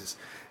 Lord Jesus.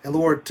 And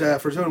Lord,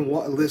 for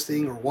someone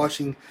listening or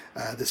watching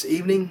this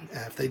evening,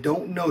 if they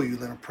don't know you,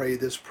 let them pray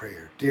this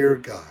prayer. Dear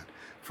God,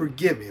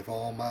 forgive me of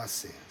all my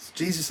sins.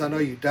 Jesus, I know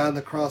you died on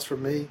the cross for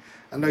me.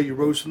 I know you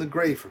rose from the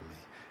grave for me.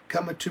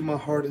 Come into my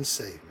heart and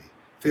save me.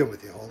 Fill me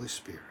with the Holy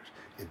Spirit.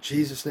 In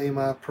Jesus' name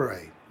I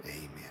pray.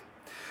 Amen.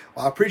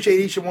 Well, I appreciate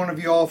each and one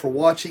of you all for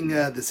watching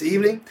this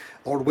evening.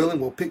 Lord willing,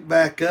 we'll pick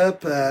back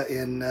up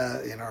in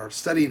our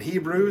study in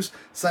Hebrews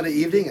Sunday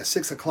evening at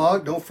 6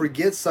 o'clock. Don't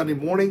forget, Sunday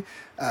morning,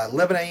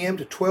 11 a.m.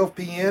 to 12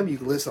 p.m. You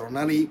can listen on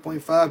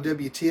 98.5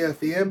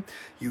 WTFM.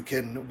 You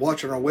can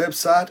watch on our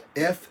website,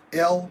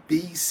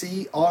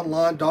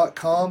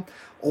 flbconline.com.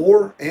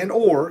 Or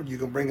you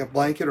can bring a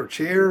blanket or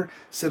chair,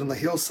 sit on the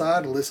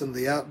hillside and listen to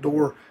the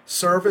outdoor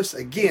service.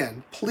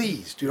 Again,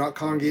 please do not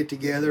congregate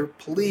together.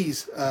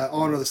 Please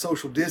honor the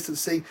social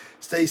distancing.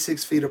 Stay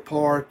 6 feet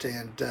apart,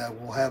 and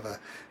we'll have a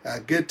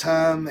good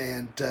time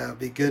and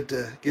be good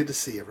to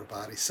see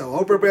everybody. So I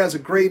hope everybody has a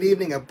great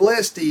evening, a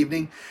blessed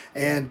evening,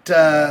 and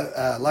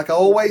like I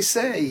always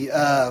say,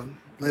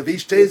 live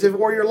each day as if it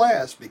were your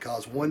last,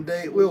 because one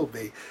day it will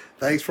be.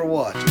 Thanks for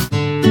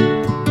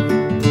watching.